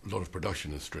lot of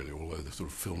production in Australia, although the sort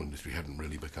of film industry hadn't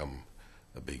really become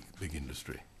a big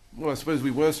industry. Well, I suppose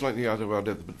we were slightly out of our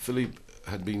depth, but Philippe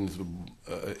had been sort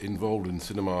of involved in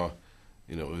cinema,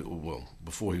 well,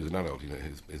 before he was an adult.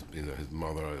 His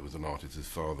mother was an artist, his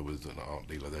father was an art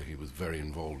dealer. He was very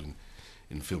involved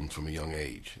in films from a young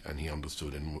age, and he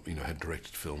understood and had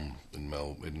directed film in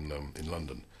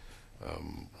London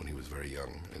when he was very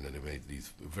young, and then he made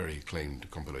these very acclaimed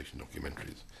compilation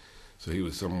documentaries. So he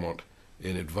was somewhat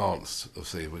in advance of,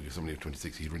 say, when you're somebody of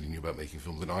 26, he really knew about making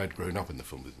films, and I had grown up in the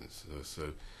film business,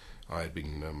 so I had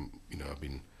been, I've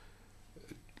been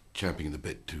champing the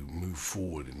bit to move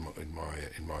forward in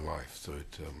my life. So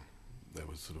there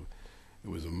was it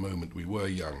was a moment. We were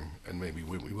young, and maybe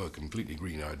we were completely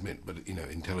green, I admit, but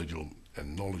intelligible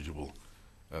and knowledgeable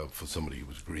for somebody who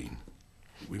was green.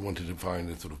 we wanted to find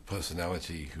a sort of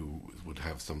personality who would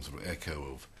have some sort of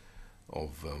echo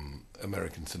of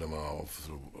American cinema, of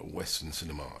sort of Western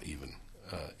cinema even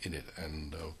in it.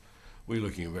 And we were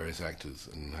looking at various actors,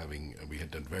 and we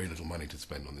had done very little money to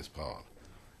spend on this part,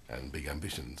 and big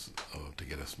ambitions to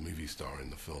get us movie star in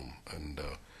the film. And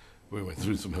we went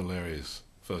through some hilarious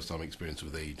first-time experience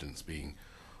with agents being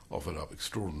offered up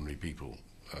extraordinary people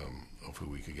of who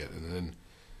we could get. And then,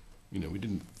 we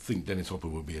didn't think Dennis Hopper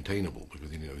would be attainable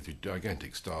because, he's a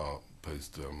gigantic star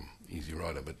post Easy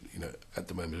Rider, but, at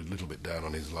the moment a little bit down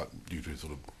on his luck due to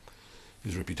sort of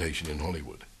his reputation in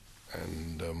Hollywood.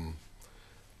 And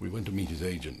we went to meet his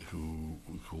agent, who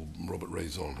we called Robert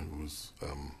Raison, who was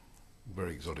a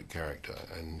very exotic character,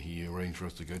 and he arranged for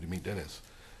us to go to meet Dennis.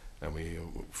 And we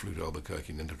flew to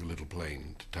Albuquerque and then took a little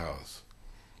plane to Taos.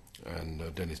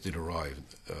 And Dennis did arrive.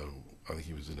 I think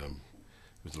he was in it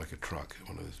was like a truck,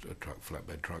 one of those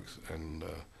flatbed trucks, and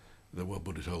there were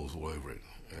bullet holes all over it.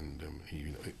 And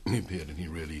he appeared, and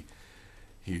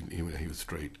he was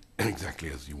straight, exactly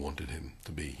as you wanted him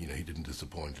to be. He didn't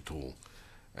disappoint at all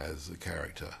as a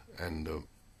character. And I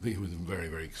think he was in very,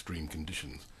 very extreme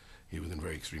conditions. He was in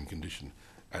very extreme condition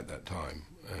at that time,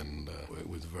 and it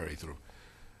was very sort of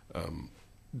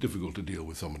difficult to deal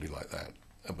with somebody like that.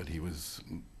 But he was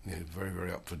very,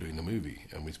 very up for doing the movie,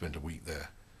 and we spent a week there.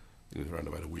 It was around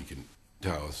about a week in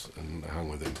Taos, and hung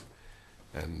with him,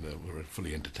 and we were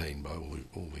fully entertained by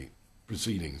all the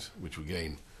proceedings, which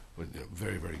again were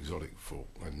very, very exotic.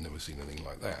 I'd never seen anything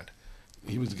like that.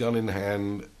 He was gun in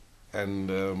hand and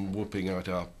whooping it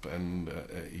up, and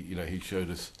he showed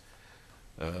us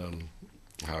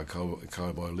how a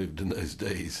cowboy lived in those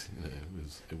days.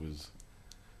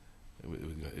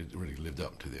 It really lived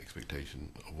up to the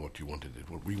expectation of what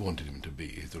we wanted him to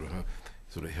be. A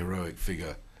sort of heroic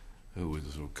figure who was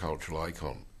a sort of cultural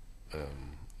icon,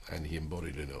 and he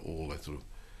embodied all that sort of,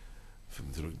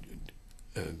 from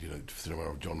cinema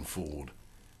of John Ford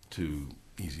to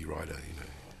Easy Rider,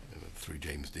 through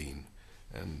James Dean,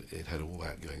 and it had all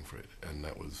that going for it, and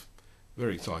that was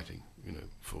very exciting,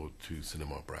 for two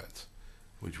cinema brats,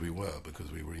 which we were, because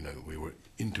we were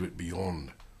into it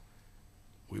beyond.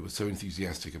 We were so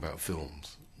enthusiastic about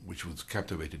films, which was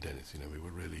captivated Dennis. We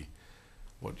were really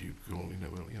what you'd call,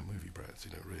 movie brats.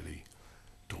 Really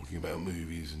talking about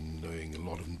movies and knowing a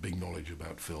lot of big knowledge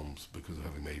about films because of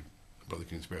having made Brother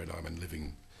King's Spare Dime and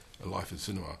living a life of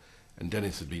cinema. And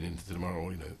Dennis had been into cinema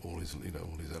all his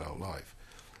adult life.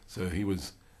 So he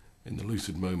was in the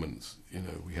lucid moments.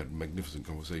 We had magnificent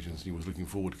conversations. And he was looking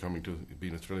forward to coming to be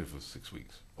in Australia for 6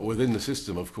 weeks. Within the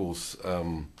system, of course.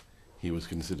 He was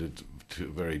considered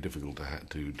very difficult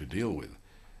to deal with,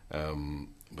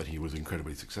 but he was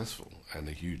incredibly successful and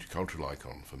a huge cultural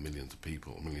icon for millions of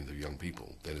people, millions of young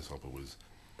people. Dennis Hopper was,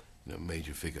 a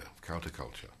major figure of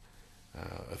counterculture,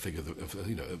 a figure of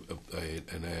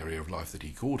an area of life that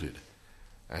he courted,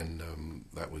 and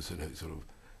that was sort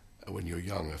of, when you're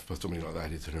young, for something like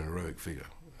that, it's an heroic figure,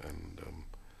 and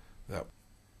that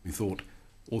we thought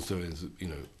also as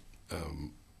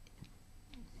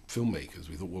filmmakers,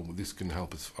 we thought, well, this can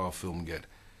help our film get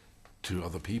to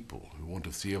other people who want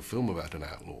to see a film about an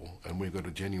outlaw, and we've got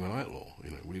a genuine outlaw,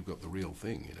 we've got the real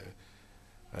thing,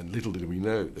 And little did we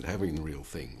know that having the real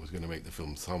thing was going to make the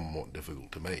film somewhat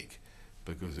difficult to make,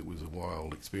 because it was a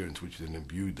wild experience which then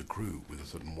imbued the crew with a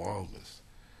certain wildness.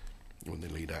 When the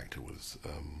lead actor was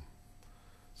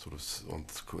sort of on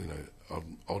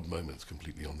odd moments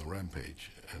completely on the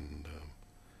rampage, and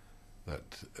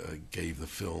that gave the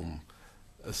film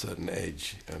a certain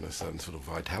edge and a certain sort of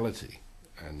vitality,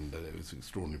 and it was an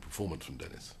extraordinary performance from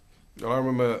Dennis. I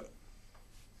remember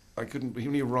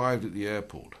when he arrived at the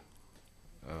airport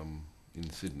in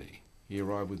Sydney, he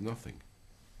arrived with nothing.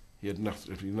 He had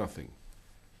nothing.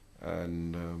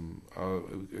 And I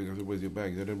said, "Where's your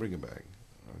bag?" He said, "Don't bring a bag."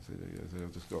 I said,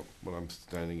 "I've just got, I'm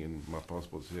standing in, my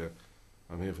passport's here.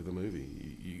 I'm here for the movie.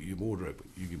 You wardrobe,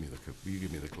 you give me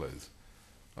the clothes.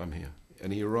 I'm here."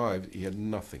 And he arrived, he had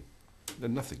nothing.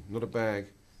 Nothing, not a bag,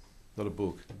 not a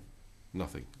book,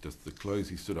 nothing. Just the clothes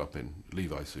he stood up in,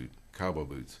 Levi suit, cowboy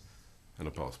boots, and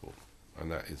a passport. And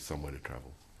that is somewhere to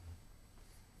travel.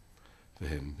 For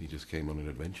him, he just came on an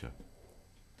adventure.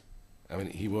 I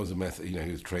mean, he was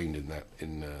he was trained in that,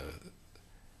 in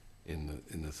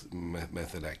this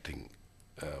method acting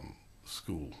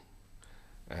school,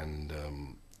 and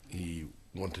he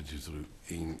wanted to sort of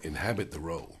inhabit the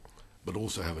role, but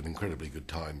also have an incredibly good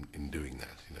time in doing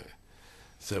that,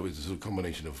 So it was a sort of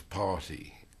combination of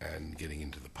party and getting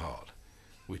into the part,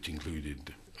 which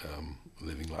included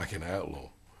living like an outlaw.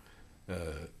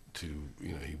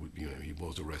 He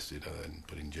was arrested and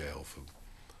put in jail for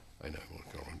I know.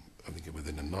 I think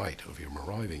within a night of him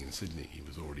arriving in Sydney, he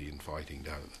was already in fighting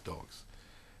down at the docks,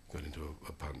 got into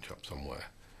a punch up somewhere,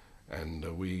 and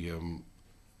we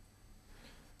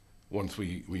once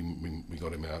we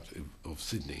got him out of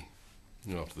Sydney,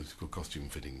 you know, after the costume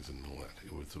fittings and all that,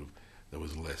 it was sort of there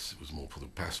was less. It was more sort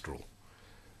of pastoral.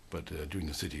 But during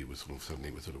the city, it was sort of suddenly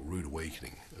it was sort of rude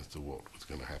awakening as to what was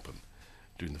going to happen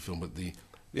during the film. But the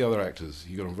other actors,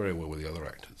 he got on very well with the other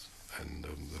actors, and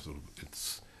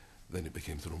then it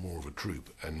became sort of more of a troupe.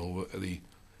 And all it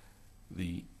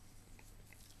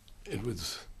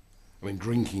was, I mean,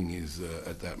 drinking is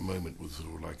at that moment was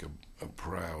sort of like a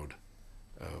proud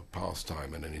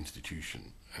pastime and an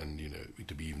institution, and you know,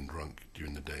 to be even drunk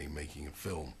during the day making a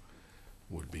film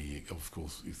would be, of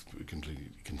course,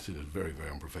 considered very, very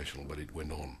unprofessional. But it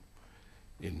went on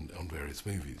on various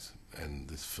movies, and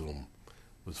this film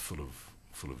was full of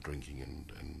drinking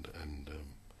and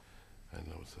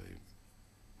I would say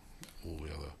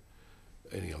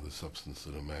any other substance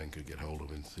that a man could get hold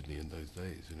of in Sydney in those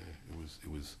days. You know,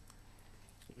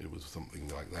 it was something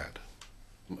like that.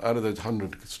 Out of those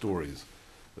 100 stories,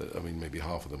 I mean, maybe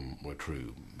half of them were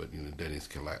true. But you know, Dennis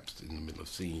collapsed in the middle of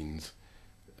scenes,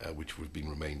 which would have been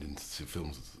remained in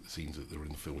scenes that were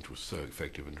in the film, which was so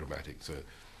effective and dramatic. So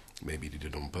maybe he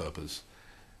did it on purpose.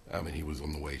 I mean, he was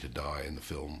on the way to die in the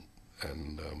film,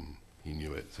 and he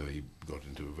knew it, so he got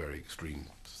into a very extreme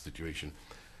situation.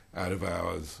 Out of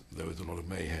hours, there was a lot of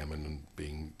mayhem and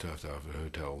being turfed out of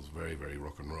hotels, very, very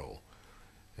rock and roll.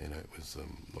 You know, it was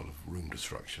a lot of room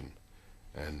destruction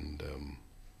and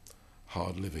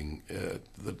hard living.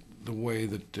 The way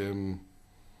that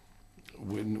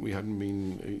when we hadn't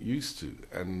been used to,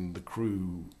 and the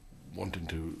crew wanted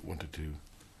to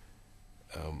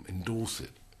endorse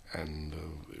it, and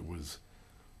it was.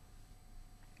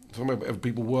 Some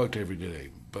people worked every day,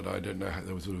 but I don't know how.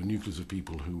 There was sort of a nucleus of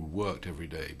people who worked every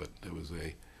day, but there was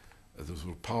a sort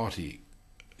of party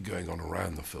going on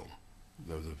around the film.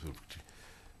 There was a sort of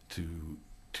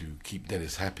to keep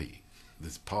Dennis happy.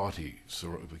 This party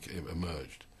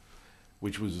emerged,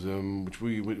 which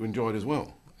we enjoyed as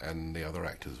well. And the other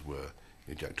actors were,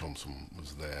 you know, Jack Thompson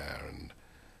was there, and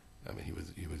I mean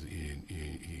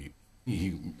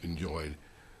he enjoyed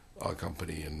our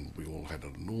company, and we all had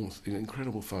an enormous,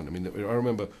 incredible fun. I mean, I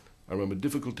remember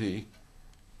difficulty,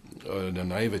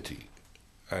 naivety,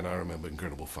 and I remember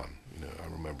incredible fun. You know, I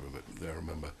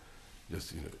remember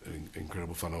just, you know,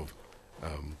 incredible fun of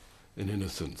an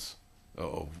innocence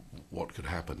of what could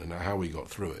happen and how we got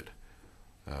through it,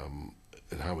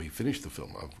 and how we finished the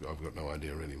film. I've got no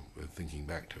idea really, thinking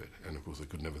back to it. And of course, I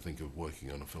could never think of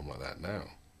working on a film like that now.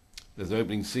 There's an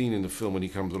opening scene in the film when he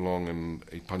comes along and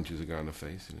he punches a guy in the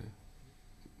face, you know.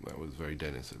 That was very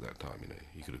Dennis at that time, you know.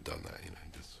 He could have done that, you know,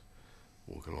 just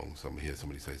walk along, hear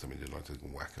somebody say something, he'd like to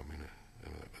whack him, you know.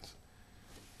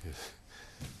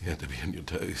 You had to be on your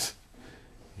toes.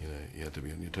 You know, you had to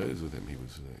be on your toes with him. He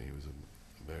was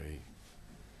a very...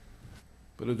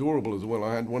 But adorable as well.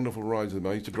 I had wonderful rides with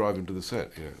him. I used to drive him to the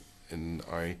set, you know, and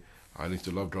I used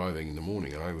to love driving in the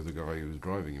morning, and I was the guy who was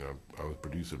driving, you know. I was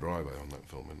producer-driver on that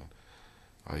film, and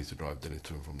I used to drive Dennis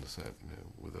to and from the set, you know,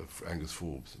 with Angus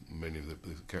Forbes, many of the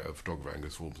photographer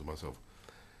Angus Forbes and myself,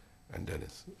 and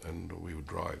Dennis, and we would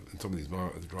drive. And some of these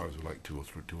drives were like 2 or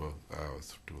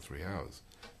 3 hours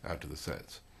out to the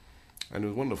sets, and it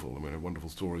was wonderful. I mean, I had wonderful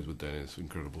stories with Dennis,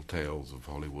 incredible tales of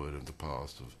Hollywood and the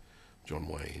past of John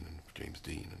Wayne and James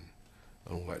Dean and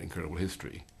all that incredible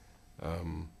history.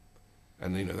 And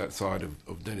you know, that side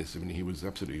of Dennis, I mean, he was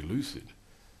absolutely lucid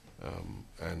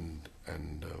and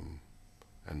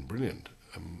brilliant,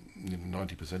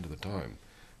 90% of the time.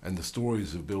 And the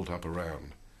stories have built up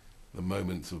around the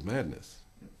moments of madness.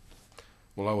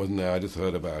 Well, I wasn't there. I just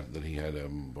heard about that he had a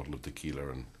bottle of tequila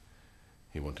and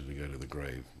he wanted to go to the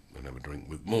grave and have a drink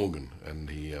with Morgan. And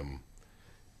he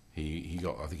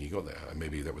got. I think he got there.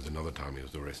 Maybe that was another time he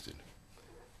was arrested.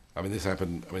 I mean, this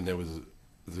happened. I mean,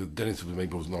 Dennis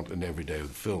was not an everyday of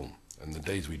the film, and the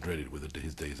days we dreaded were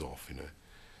his days off. You know,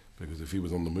 because if he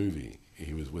was on the movie,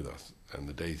 he was with us, and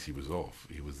the days he was off,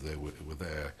 he was there. Were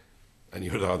there, and he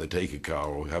would either take a car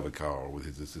or have a car, or with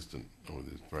his assistant or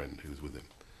with his friend who was with him,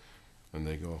 and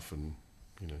they go off, and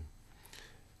you know,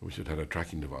 we should have had a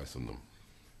tracking device on them.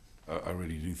 I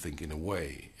really do think, in a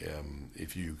way,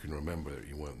 if you can remember that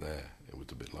you weren't there, it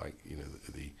was a bit like, you know,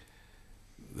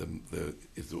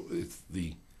 it's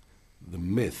the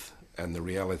myth and the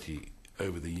reality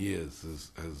over the years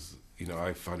has you know,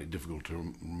 I find it difficult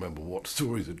to remember what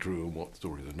stories are true and what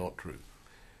stories are not true,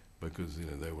 because you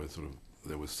know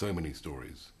there were so many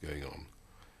stories going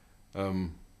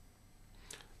on.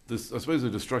 I suppose the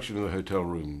destruction of the hotel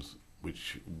rooms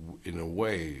which in a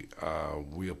way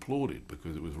we applauded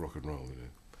because it was rock and roll,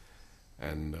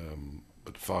 And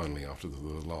but finally, after the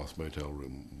last motel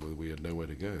room, we had nowhere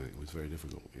to go. It was very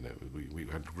difficult, We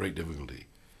had great difficulty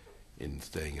in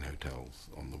staying in hotels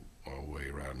on our way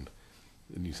around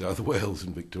New South Wales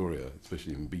and Victoria,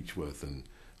 especially in Beechworth and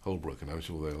Holbrook. And I'm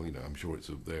sure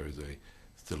there is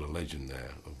still a legend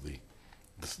there of the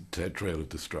trail of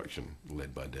destruction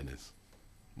led by Dennis.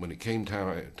 When it came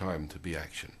time to be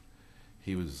action,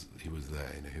 he was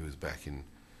there. He was back in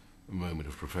a moment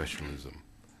of professionalism,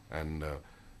 and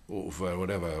or for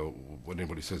what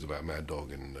anybody says about Mad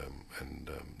Dog and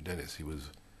Dennis,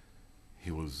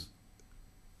 he was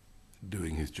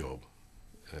doing his job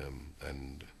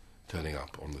and turning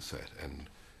up on the set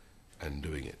and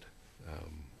doing it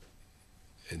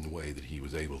in the way that he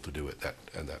was able to do it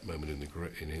at that moment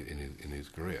in his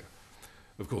career.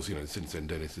 Of course, since then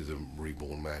Dennis is a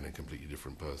reborn man, a completely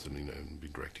different person, and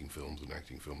been directing films and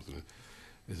acting films, and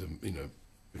is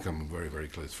become a very, very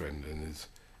close friend, and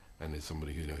is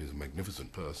somebody who is a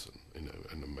magnificent person,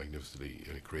 and a magnificently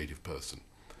creative person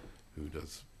who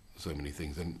does so many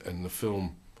things. And the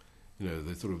film,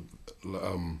 the sort of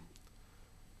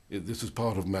this was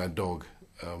part of Mad Dog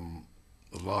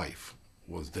life,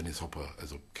 was Dennis Hopper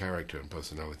as a character and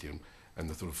personality, and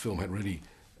the sort of film had really,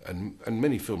 and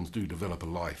many films do develop a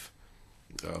life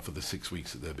for the 6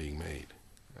 weeks that they're being made,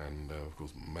 and of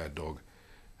course Mad Dog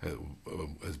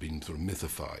has been sort of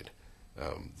mythified.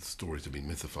 The stories have been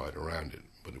mythified around it,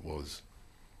 but it was,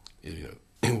 it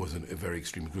wasn't very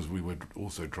extreme, because we were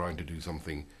also trying to do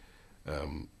something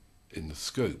in the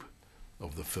scope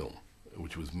of the film,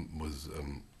 which was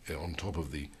on top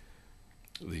of the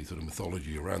sort of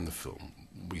mythology around the film.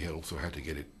 We also had to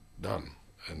get it done,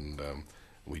 and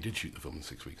we did shoot the film in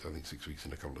 6 weeks. I think 6 weeks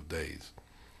in a couple of days,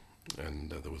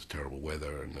 and there was terrible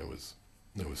weather, and there was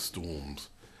storms,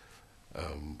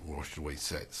 washed away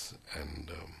sets,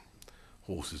 and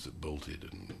horses that bolted,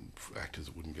 and actors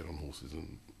that wouldn't get on horses,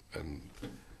 and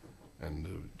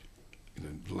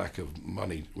lack of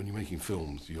money. When you're making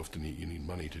films, you often need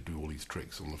money to do all these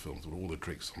tricks on the films. But all the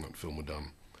tricks on that film were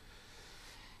done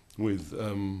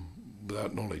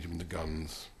without knowledge. The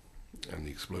guns and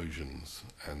the explosions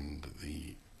and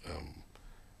the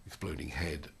exploding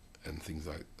head and things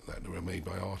like that were made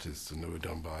by artists, and they were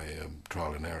done by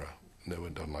trial and error. And they were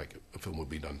done like a film would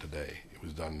be done today. It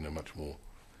was done in a much more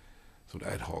sort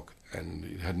of ad hoc, and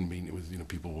it hadn't been. It was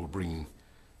people were bringing.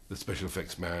 The special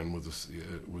effects man was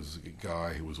a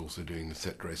guy who was also doing the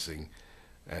set dressing,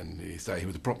 and he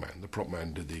was a prop man. The prop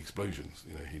man did the explosions.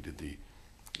 He did the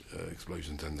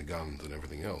explosions and the guns and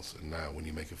everything else. And now, when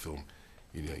you make a film,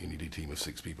 you need a team of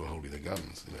 6 people holding the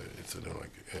guns. It's it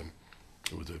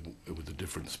was a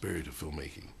different spirit of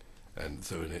filmmaking, and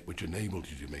so which enabled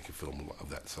you to make a film of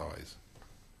that size.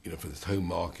 For this home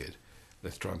market,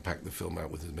 let's try and pack the film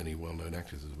out with as many well-known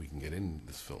actors as we can get in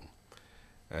this film.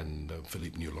 And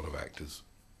Philippe knew a lot of actors,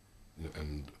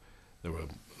 and there were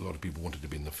a lot of people wanted to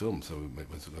be in the film. So it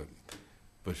was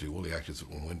virtually all the actors that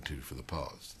one went to for the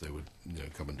parts, they would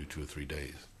come and do 2 or 3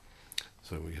 days.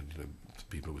 So we had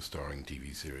people who were starring in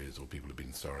TV series, or people who had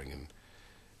been starring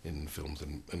in films,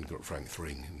 and got Frank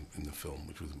Thring in the film,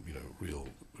 which was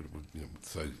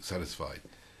so satisfied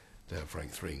to have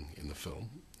Frank Thring in the film.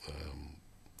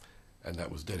 And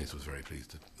Dennis was very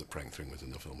pleased that Frank Thring was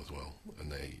in the film as well,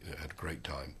 and they had a great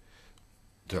time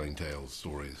telling tales,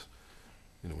 stories,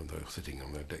 when they were sitting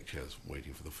on their deck chairs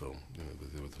waiting for the film.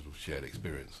 There was a sort of shared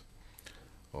experience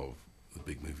of the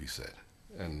big movie set.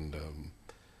 And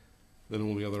then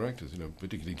all the other actors,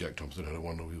 particularly Jack Thompson, he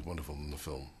was wonderful in the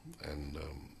film, and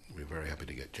we were very happy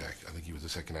to get Jack. I think he was the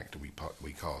second actor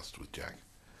we cast with Jack.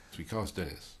 So we cast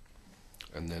Dennis,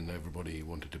 and then everybody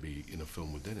wanted to be in a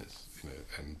film with Dennis,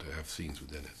 and to have scenes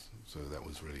with Dennis. So that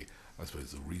was really, I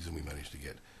suppose, the reason we managed to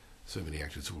get so many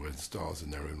actors who were stars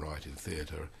in their own right in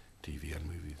theatre, TV and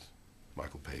movies.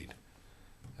 Michael Pate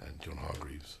and John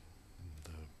Hargreaves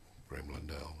and Graeme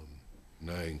Blundell. And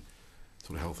knowing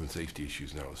sort of health and safety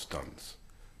issues now as stunts,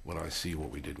 when I see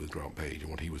what we did with Grant Page and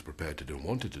what he was prepared to do and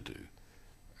wanted to do,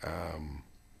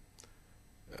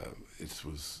 it's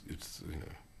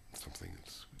something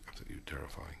that's absolutely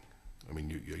terrifying.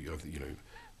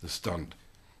 The stunt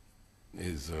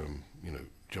is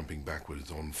jumping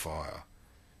backwards on fire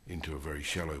into a very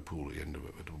shallow pool at the end of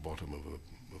it, at the bottom of a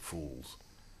falls,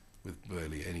 with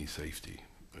barely any safety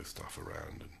stuff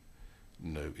around,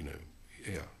 and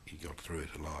he got through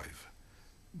it alive.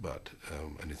 But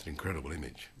and it's an incredible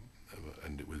image,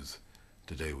 and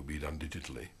today would be done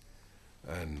digitally,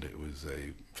 and it was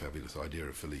a fabulous idea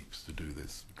of Philippe's to do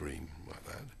this dream like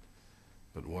that.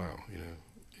 But wow,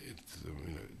 it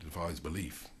defies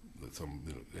belief that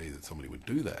that somebody would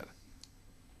do that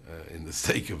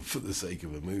for the sake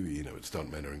of a movie. You know,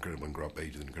 stuntmen are incredible, and Grant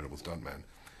Page is an incredible stuntman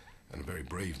and a very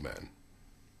brave man,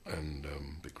 and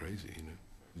a bit crazy, you know.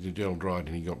 The gel dried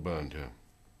and he got burned, yeah.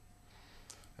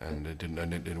 And it didn't.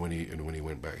 And when he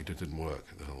went back, it just didn't work.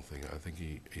 The whole thing. I think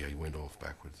he went off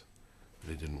backwards,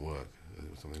 but it didn't work. There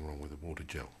was something wrong with the water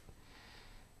gel.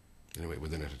 Anyway,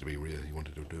 but then it had to be real. He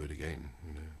wanted to do it again.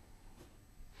 You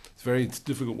know, it's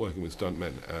difficult working with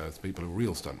stuntmen. People who are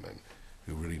real stuntmen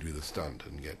who really do the stunt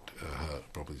and get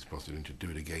hurt, properly spotted, and to do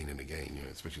it again and again. You know,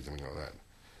 especially something like that.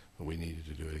 But we needed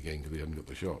to do it again because we hadn't got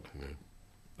the shot. You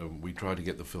know, we tried to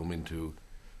get the film into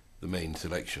the main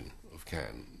selection of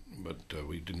Cannes, but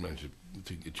we didn't manage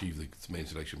to achieve the main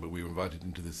selection. But we were invited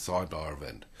into this sidebar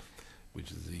event,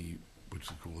 which is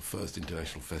called the First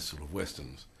International Festival of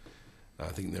Westerns. I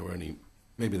think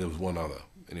maybe there was one other.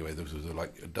 Anyway, there was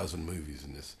like a dozen movies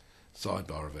in this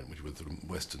sidebar event, which were sort of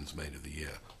westerns made of the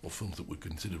year, or films that were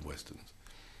considered westerns.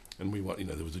 And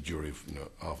there was a jury of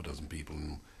half a dozen people,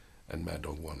 and Mad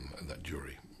Dog won that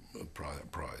jury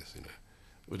prize. You know,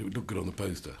 but it looked good on the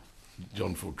poster.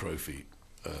 John Ford Trophy,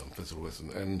 Festival Western,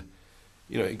 and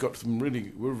it got some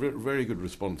very good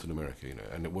response in America,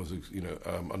 and it was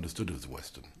understood as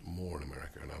Western more in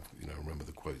America, and I remember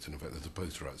the quotes, and in fact there's a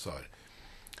poster outside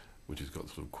which has got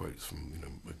sort of quotes from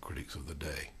critics of the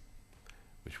day,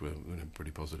 which were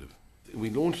pretty positive.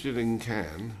 We launched it in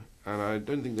Cannes, and I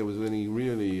don't think there was any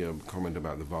really comment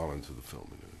about the violence of the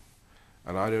film,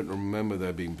 and I don't remember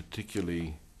there being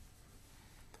particularly.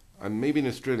 And maybe in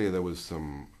Australia there was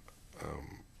some.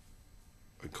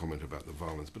 A comment about the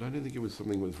violence, but I don't think it was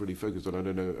something that was really focused on. I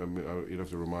don't know. I mean, you'd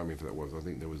have to remind me if that was. I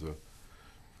think there was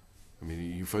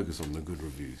you focus on the good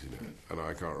reviews, and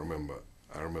I can't remember.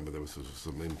 I remember there was sort of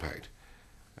some impact,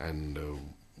 and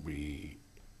we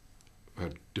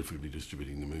had difficulty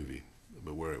distributing the movie,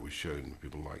 but where it was shown,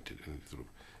 people liked it, and it sort of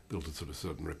built a sort of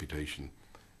certain reputation.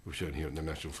 It was shown here at the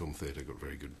National Film Theatre, got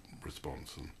very good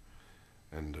response,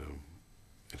 and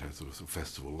it had sort of some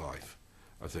festival life.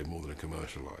 I'd say more than a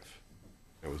commercial life.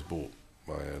 It was bought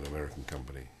by an American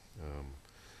company,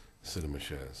 Cinema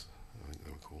Shares, I think they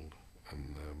were called,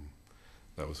 and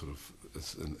that was sort of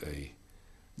a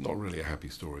not really a happy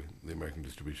story. The American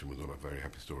distribution was not a very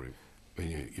happy story. I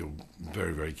mean, you're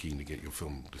very, very keen to get your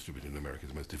film distributed in America.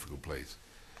 It's the most difficult place,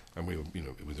 and we were,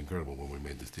 it was incredible when we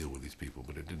made this deal with these people,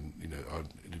 but it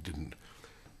didn't,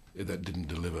 that didn't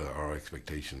deliver our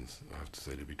expectations. I have to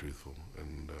say, to be truthful,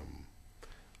 and.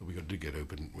 We did get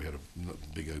open. We had a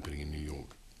big opening in New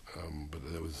York, but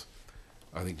there was,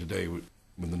 I think today, with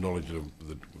the knowledge of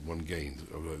that one gains,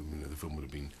 the film would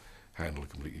have been handled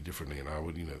completely differently. And I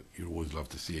would, you'd always love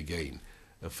to see again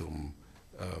a film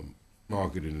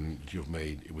marketed and you've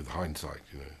made with hindsight,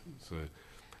 So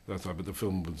that's why. But the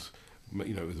film was,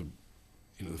 it was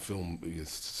the film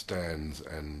stands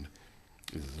and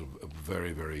is a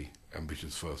very, very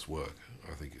ambitious first work.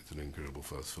 I think it's an incredible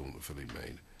first film that Philippe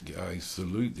made. I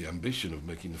salute the ambition of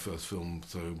making the first film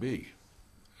so big,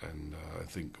 and I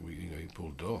think he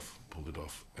pulled it off,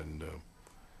 and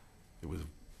it was a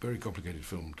very complicated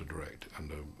film to direct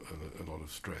under a lot of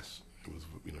stress. It was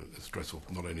stressful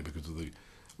not only because of the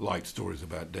light stories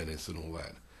about Dennis and all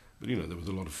that, but there was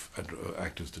a lot of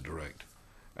actors to direct,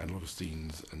 and a lot of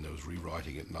scenes, and there was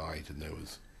rewriting at night, and there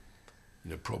was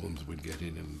problems we'd get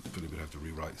in, and Philip would have to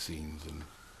rewrite scenes, and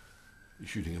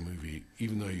shooting a movie,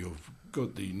 even though you've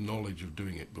got the knowledge of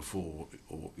doing it before,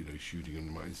 or shooting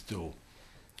in mind, still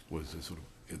was a sort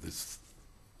of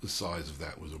the size of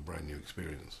that was a brand new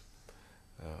experience.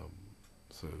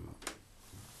 So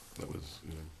that was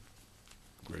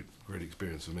great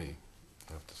experience for me,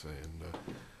 I have to say,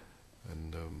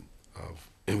 and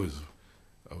I was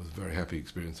a very happy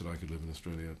experience that I could live in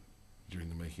Australia during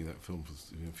the making of that film for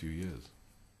a few years.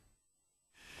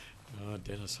 Oh,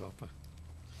 Dennis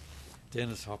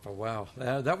Hopper, wow.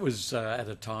 That was at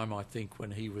a time, I think,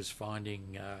 when he was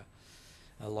finding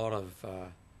a lot of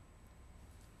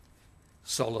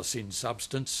solace in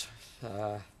substance,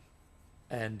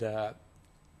 and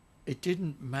it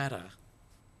didn't matter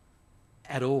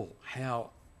at all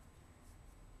how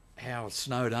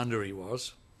snowed under he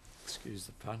was, excuse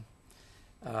the pun.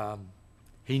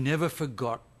 He never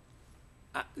forgot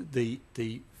the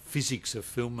physics of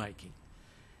filmmaking,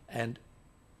 and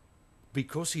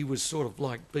because he was sort of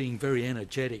like being very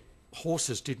energetic,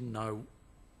 horses didn't know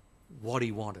what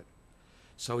he wanted.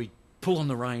 So he'd pull on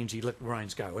the reins, he'd let the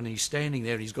reins go, and he's standing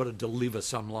there and he's got to deliver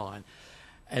some line.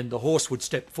 And the horse would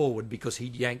step forward because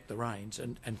he'd yank the reins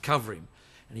and cover him.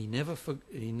 And he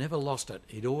never lost it.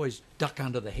 He'd always duck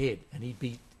under the head, and he'd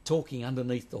be talking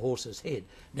underneath the horse's head.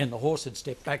 Then the horse would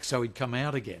step back, so he'd come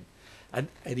out again. And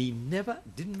he never,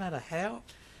 didn't matter how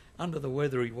under the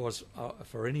weather he was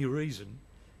for any reason,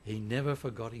 he never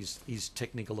forgot his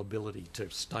technical ability to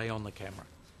stay on the camera.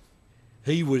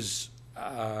 He was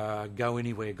go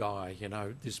anywhere guy, you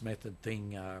know, this method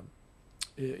thing.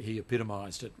 He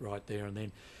epitomised it right there and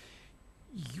then.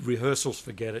 Rehearsals,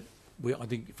 forget it. I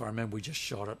think, if I remember, we just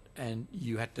shot it, and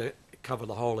you had to cover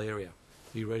the whole area.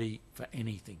 Be ready for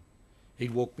anything.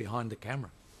 He'd walk behind the camera,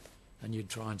 and you'd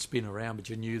try and spin around, but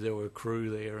you knew there were crew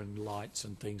there and lights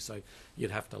and things, so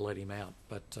you'd have to let him out.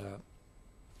 But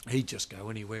he'd just go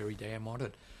anywhere he damn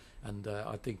wanted. And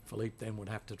I think Philippe then would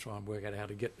have to try and work out how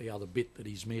to get the other bit that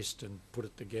he's missed and put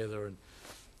it together. And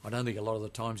I don't think a lot of the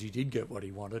times he did get what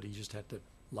he wanted. He just had to,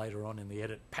 later on in the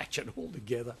edit, patch it all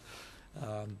together.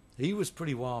 He was a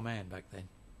pretty wild man back then.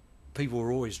 People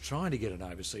were always trying to get an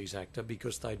overseas actor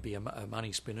because they'd be a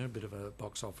money spinner, a bit of a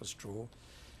box office draw.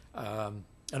 And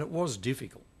it was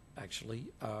difficult, actually.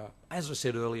 As I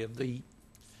said earlier,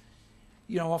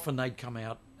 often they'd come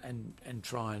out and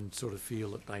try and sort of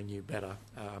feel that they knew better.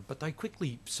 But they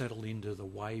quickly settled into the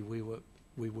way we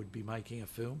would be making a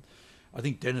film. I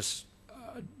think Dennis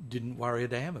didn't worry a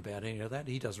damn about any of that.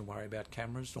 He doesn't worry about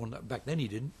cameras. Back then he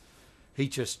didn't. He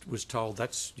just was told,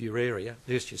 that's your area,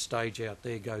 there's your stage out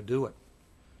there, go do it.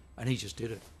 And he just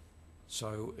did it.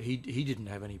 So he didn't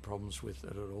have any problems with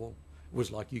it at all. It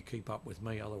was like, you keep up with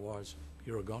me, otherwise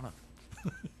you're a goner.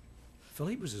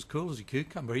 Philippe was as cool as a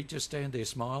cucumber. He'd just stand there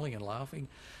smiling and laughing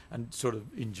and sort of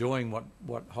enjoying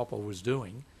what Hopper was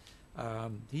doing.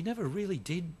 He never really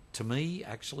did, to me,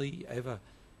 actually ever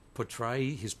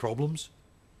portray his problems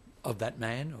of that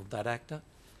man, of that actor.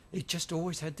 He just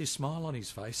always had this smile on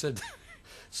his face and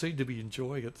seemed to be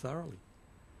enjoying it thoroughly.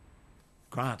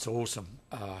 Grant's awesome,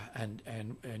 and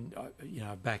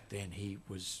back then he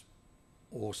was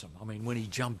awesome. I mean, when he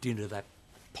jumped into that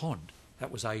pond,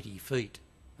 that was 80 feet,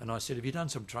 and I said, "Have you done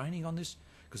some training on this?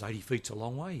 Because 80 feet's a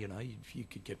long way, you know. You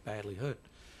could get badly hurt."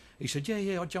 He said,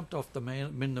 "Yeah, I jumped off the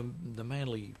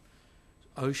Manly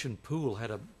Ocean pool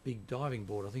had a big diving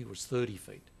board. I think it was 30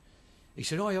 feet." He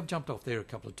said, I've jumped off there a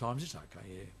couple of times. It's okay,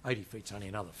 yeah. 80 feet's only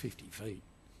another 50 feet.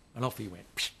 And off he went,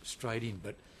 straight in.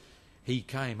 But he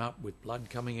came up with blood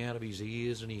coming out of his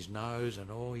ears and his nose, and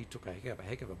he took a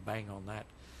heck of a bang on that.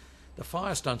 The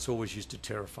fire stunts always used to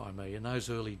terrify me. In those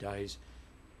early days,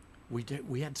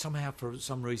 we had somehow, for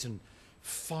some reason,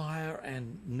 fire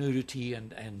and nudity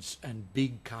and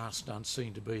big car stunts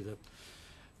seemed to be the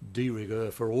de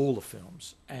rigueur for all the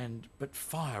films, but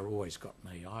fire always got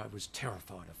me. I was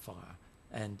terrified of fire,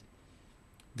 and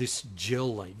this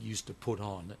gel they used to put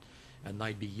on, and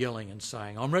they'd be yelling and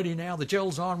saying, "I'm ready now, the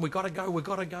gel's on, we got to go,"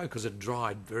 because it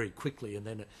dried very quickly, and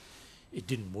then it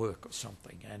didn't work or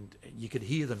something, and you could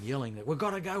hear them yelling that, we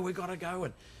got to go,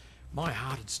 and my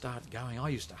heart would start going. I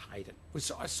used to hate it.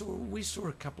 We saw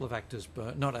a couple of actors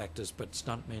burnt, not actors, but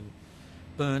stuntmen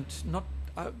burnt, not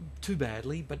too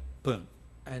badly, but burnt.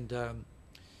 And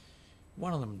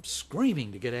one of them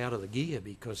screaming to get out of the gear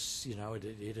because,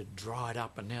 it had dried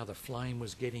up and now the flame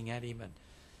was getting at him. And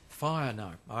fire,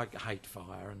 no, I hate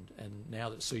fire. And now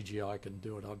that CGI can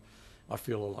do it, I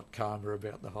feel a lot calmer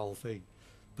about the whole thing.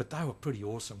 But they were pretty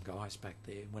awesome guys back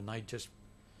there when they just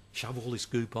shove all this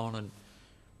goop on and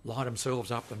light themselves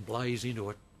up and blaze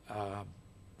into it.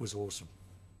 Was awesome.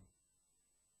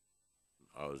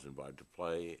 I was invited to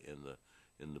play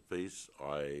in the piece.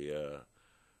 I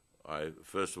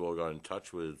first of all got in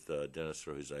touch with Dennis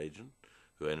through his agent,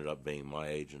 who ended up being my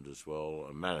agent as well,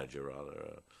 a manager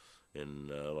rather, in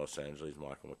Los Angeles,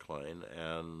 Michael McLean,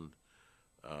 and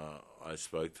I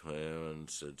spoke to him and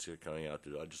said, coming out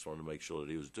to, I just wanted to make sure that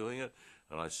he was doing it,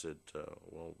 and I said,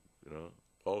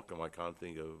 Polk, I can't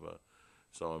think of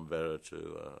someone better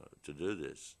to do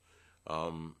this,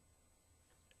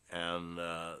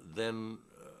 then.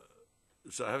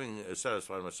 So having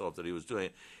satisfied myself that he was doing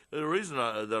it, the reason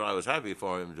that I was happy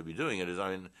for him to be doing it is,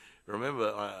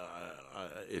 remember,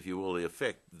 if you will, the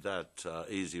effect that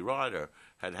Easy Rider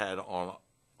had on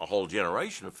a whole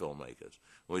generation of filmmakers.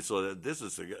 We saw that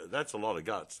that's a lot of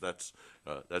guts. That's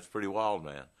pretty wild,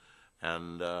 man.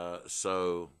 And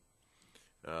so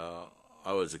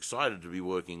I was excited to be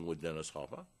working with Dennis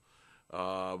Hopper.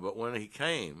 But when he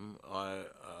came,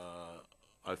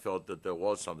 I felt that there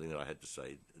was something that I had to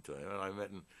say to him, and I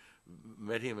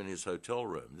met him in his hotel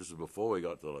room. This is before we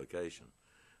got to the location,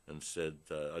 and said,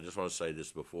 I just want to say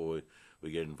this before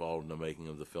we get involved in the making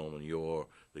of the film, and you're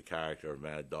the character of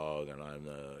Mad Dog, and I'm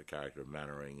the character of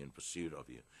Mainwaring in pursuit of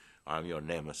you. I'm your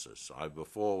nemesis.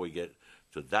 Before we get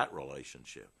to that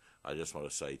relationship, I just want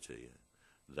to say to you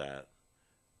that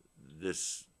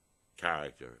this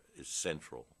character is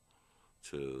central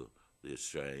to the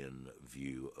Australian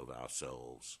view of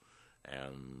ourselves,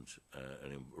 and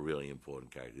a really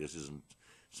important character. This isn't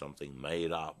something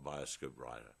made up by a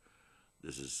scriptwriter.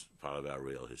 This is part of our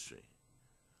real history.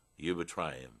 You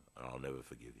betray him, and I'll never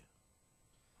forgive you.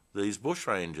 These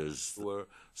bushrangers were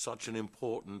such an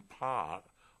important part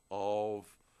of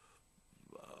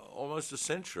almost a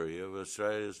century of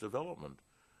Australia's development.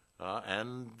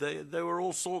 And they were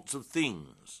all sorts of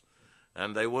things.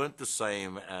 And they weren't the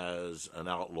same as an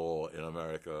outlaw in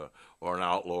America or an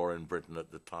outlaw in Britain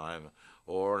at the time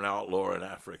or an outlaw in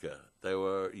Africa. They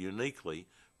were uniquely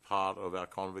part of our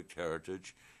convict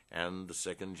heritage and the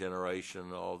second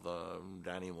generation of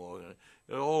Danny Morgan,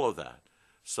 all of that.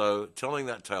 So telling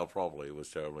that tale properly was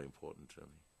terribly important to me.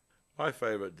 My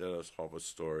favourite Dennis Hopper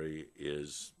story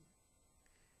is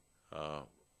a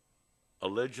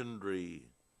legendary,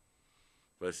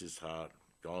 bless his heart,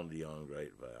 gone beyond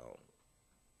great vow,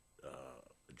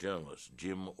 journalist,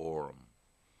 Jim Oram,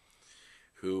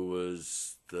 who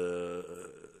was the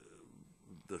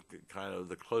kind of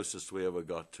the closest we ever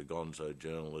got to gonzo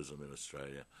journalism in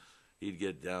Australia. He'd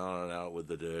get down and out with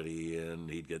the dirty, and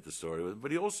he'd get the story. But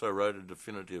he also wrote a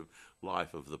definitive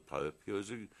life of the Pope. He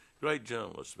was a great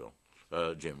journalist,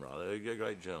 Jim, rather, a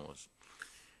great journalist.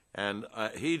 And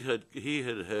he had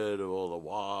heard of all the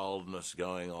wildness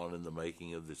going on in the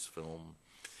making of this film,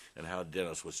 and how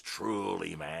Dennis was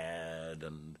truly mad.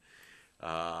 And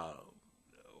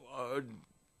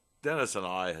Dennis and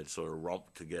I had sort of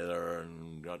romped together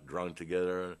and got drunk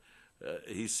together.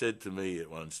 He said to me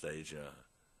at one stage,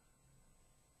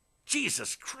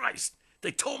 "Jesus Christ,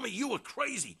 they told me you were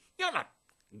crazy. You're not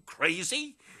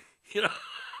crazy," you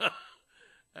know.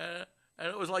 And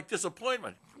it was like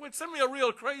disappointment. Send me a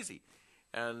real crazy.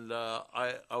 And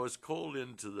I was called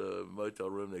into the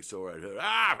motel room next door. I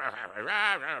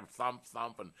heard thump,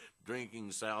 thump, and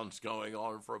drinking sounds going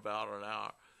on for about an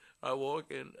hour. I walk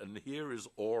in, and here is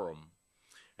Oram.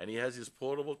 And he has his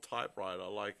portable typewriter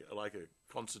like a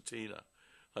concertina,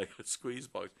 like a squeeze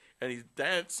box. And he's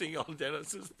dancing on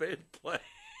Dennis's bed, playing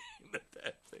the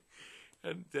damn thing.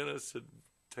 And Dennis had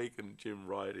taken Jim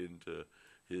right into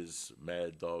his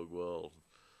mad dog world.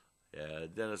 Yeah,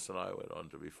 Dennis and I went on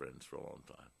to be friends for a long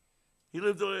time. He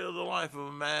lived the life of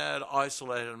a mad,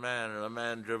 isolated man, and a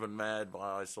man driven mad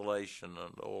by isolation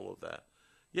and all of that.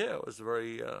 Yeah, it was a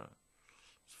very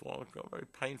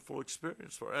painful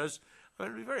experience for us. I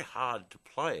mean, it'd be very hard to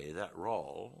play that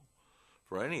role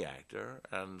for any actor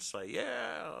and say,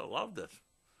 yeah, I loved it.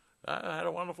 I had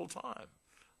a wonderful time.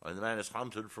 I mean, the man is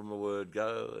hunted from the word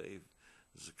go.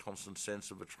 There's a constant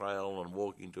sense of betrayal and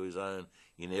walking to his own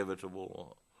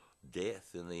inevitable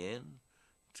death in the end.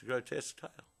 It's a grotesque tale.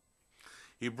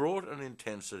 He brought an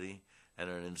intensity and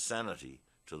an insanity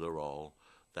to the role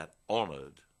that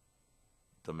honoured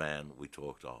the man we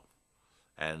talked of,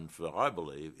 and for, I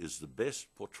believe, is the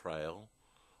best portrayal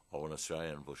of an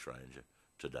Australian bushranger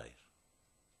to date.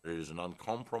 It is an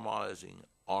uncompromising,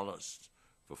 honest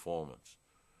performance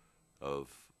of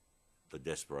the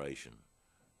desperation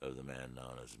of the man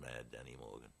known as Mad Danny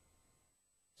Morgan.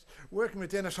 Working with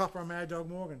Dennis Hopper and Mad Dog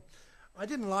Morgan, I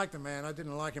didn't like the man. I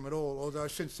didn't like him at all, although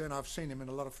since then I've seen him in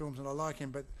a lot of films and I like him,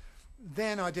 but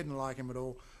then I didn't like him at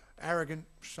all. Arrogant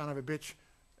son of a bitch,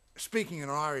 speaking in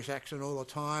an Irish accent all the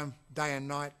time, day and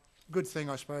night. Good thing,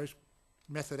 I suppose,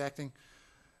 method acting,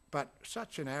 but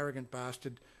such an arrogant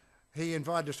bastard. He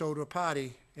invited us all to a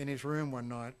party in his room one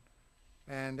night,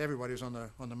 and everybody was on the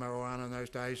marijuana in those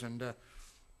days, and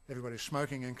everybody was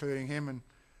smoking, including him. And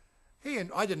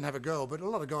I didn't have a girl, but a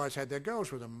lot of guys had their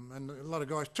girls with them, and a lot of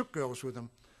guys took girls with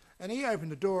them. And he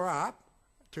opened the door up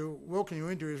to welcome you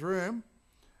into his room,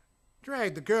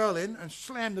 dragged the girl in, and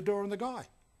slammed the door on the guy,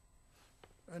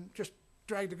 and just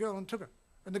dragged the girl and took her.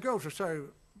 And the girls were so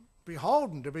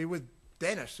beholden to be with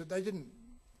Dennis that they didn't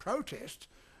protest.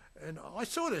 And I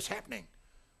saw this happening,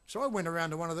 so I went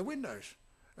around to one of the windows,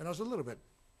 and I was a little bit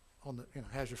on the,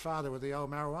 how's your father with the old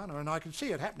marijuana, and I could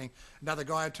see it happening. Another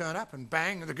guy would turn up and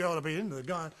bang, the girl would be into the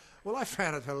guy. Well, I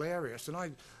found it hilarious, and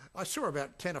I saw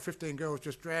about 10 or 15 girls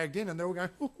just dragged in, and they were going,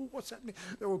 "Ooh, what's happening?"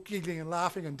 They were giggling and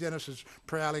laughing, and Dennis is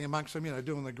prowling amongst them,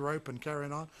 doing the grope and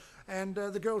carrying on. And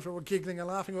the girls were all giggling and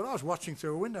laughing. Well, I was watching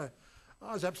through a window.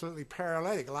 I was absolutely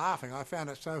paralytic laughing. I found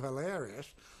it so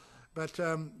hilarious. But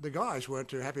the guys weren't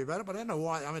too happy about it, but I don't know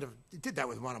why. I mean, if he did that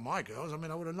with one of my girls, I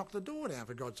would have knocked the door down,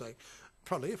 for God's sake.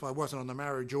 Probably if I wasn't on the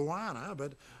marijuana,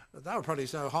 but they were probably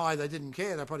so high they didn't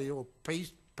care. They're probably all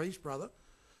peace, brother.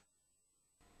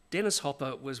 Dennis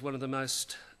Hopper was one of the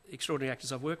most extraordinary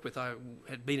actors I've worked with. I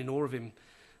had been in awe of him,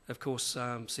 of course,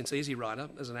 since Easy Rider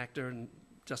as an actor and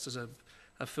just as a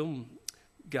film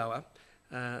goer.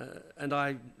 And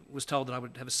I was told that I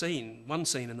would have one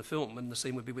scene in the film, and the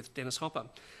scene would be with Dennis Hopper.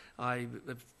 I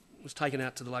was taken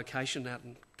out to the location out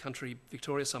in country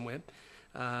Victoria somewhere.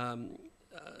 I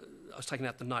was taken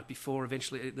out the night before.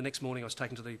 Eventually, the next morning I was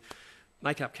taken to the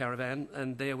makeup caravan,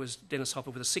 and there was Dennis Hopper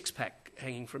with a six-pack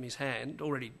hanging from his hand,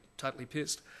 already totally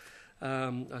pissed. I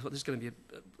thought this is going to be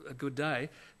a good day,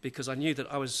 because I knew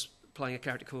that I was playing a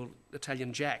character called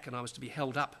Italian Jack, and I was to be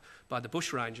held up by the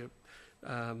bushranger,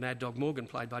 Mad Dog Morgan,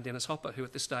 played by Dennis Hopper, who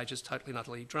at this stage is totally and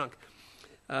utterly drunk.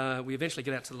 We eventually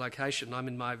get out to the location. I'm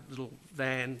in my little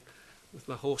van with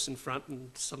my horse in front,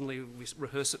 and suddenly we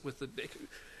rehearse it with the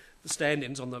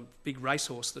stand-ins on the big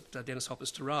racehorse that Dennis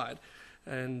Hopper's to ride.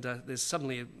 And there's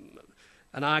suddenly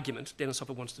an argument. Dennis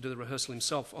Hopper wants to do the rehearsal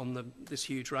himself on this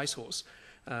huge racehorse.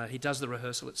 He does the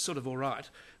rehearsal. It's sort of all right.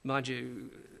 Mind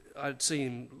you, I'd seen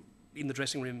him in the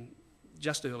dressing room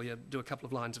just earlier do a couple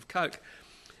of lines of coke.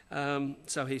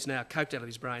 So he's now coked out of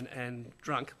his brain and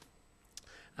drunk.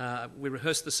 We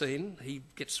rehearse the scene. He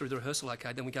gets through the rehearsal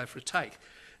okay. Then we go for a take.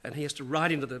 And he has to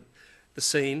ride into the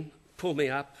scene, pull me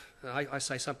up. I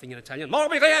say something in Italian,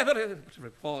 whatever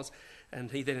it was. And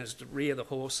he then has to rear the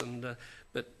horse.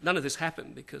 But none of this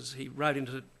happened, because he rode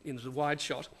into the wide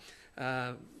shot,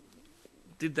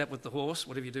 did that with the horse,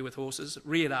 whatever you do with horses,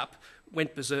 reared up,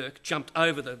 went berserk, jumped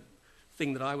over the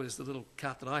thing that I was, the little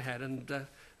cart that I had, and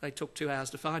they took 2 hours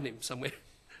to find him somewhere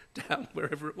down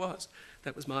wherever it was.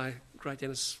 That was my great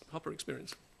Dennis Hopper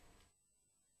experience.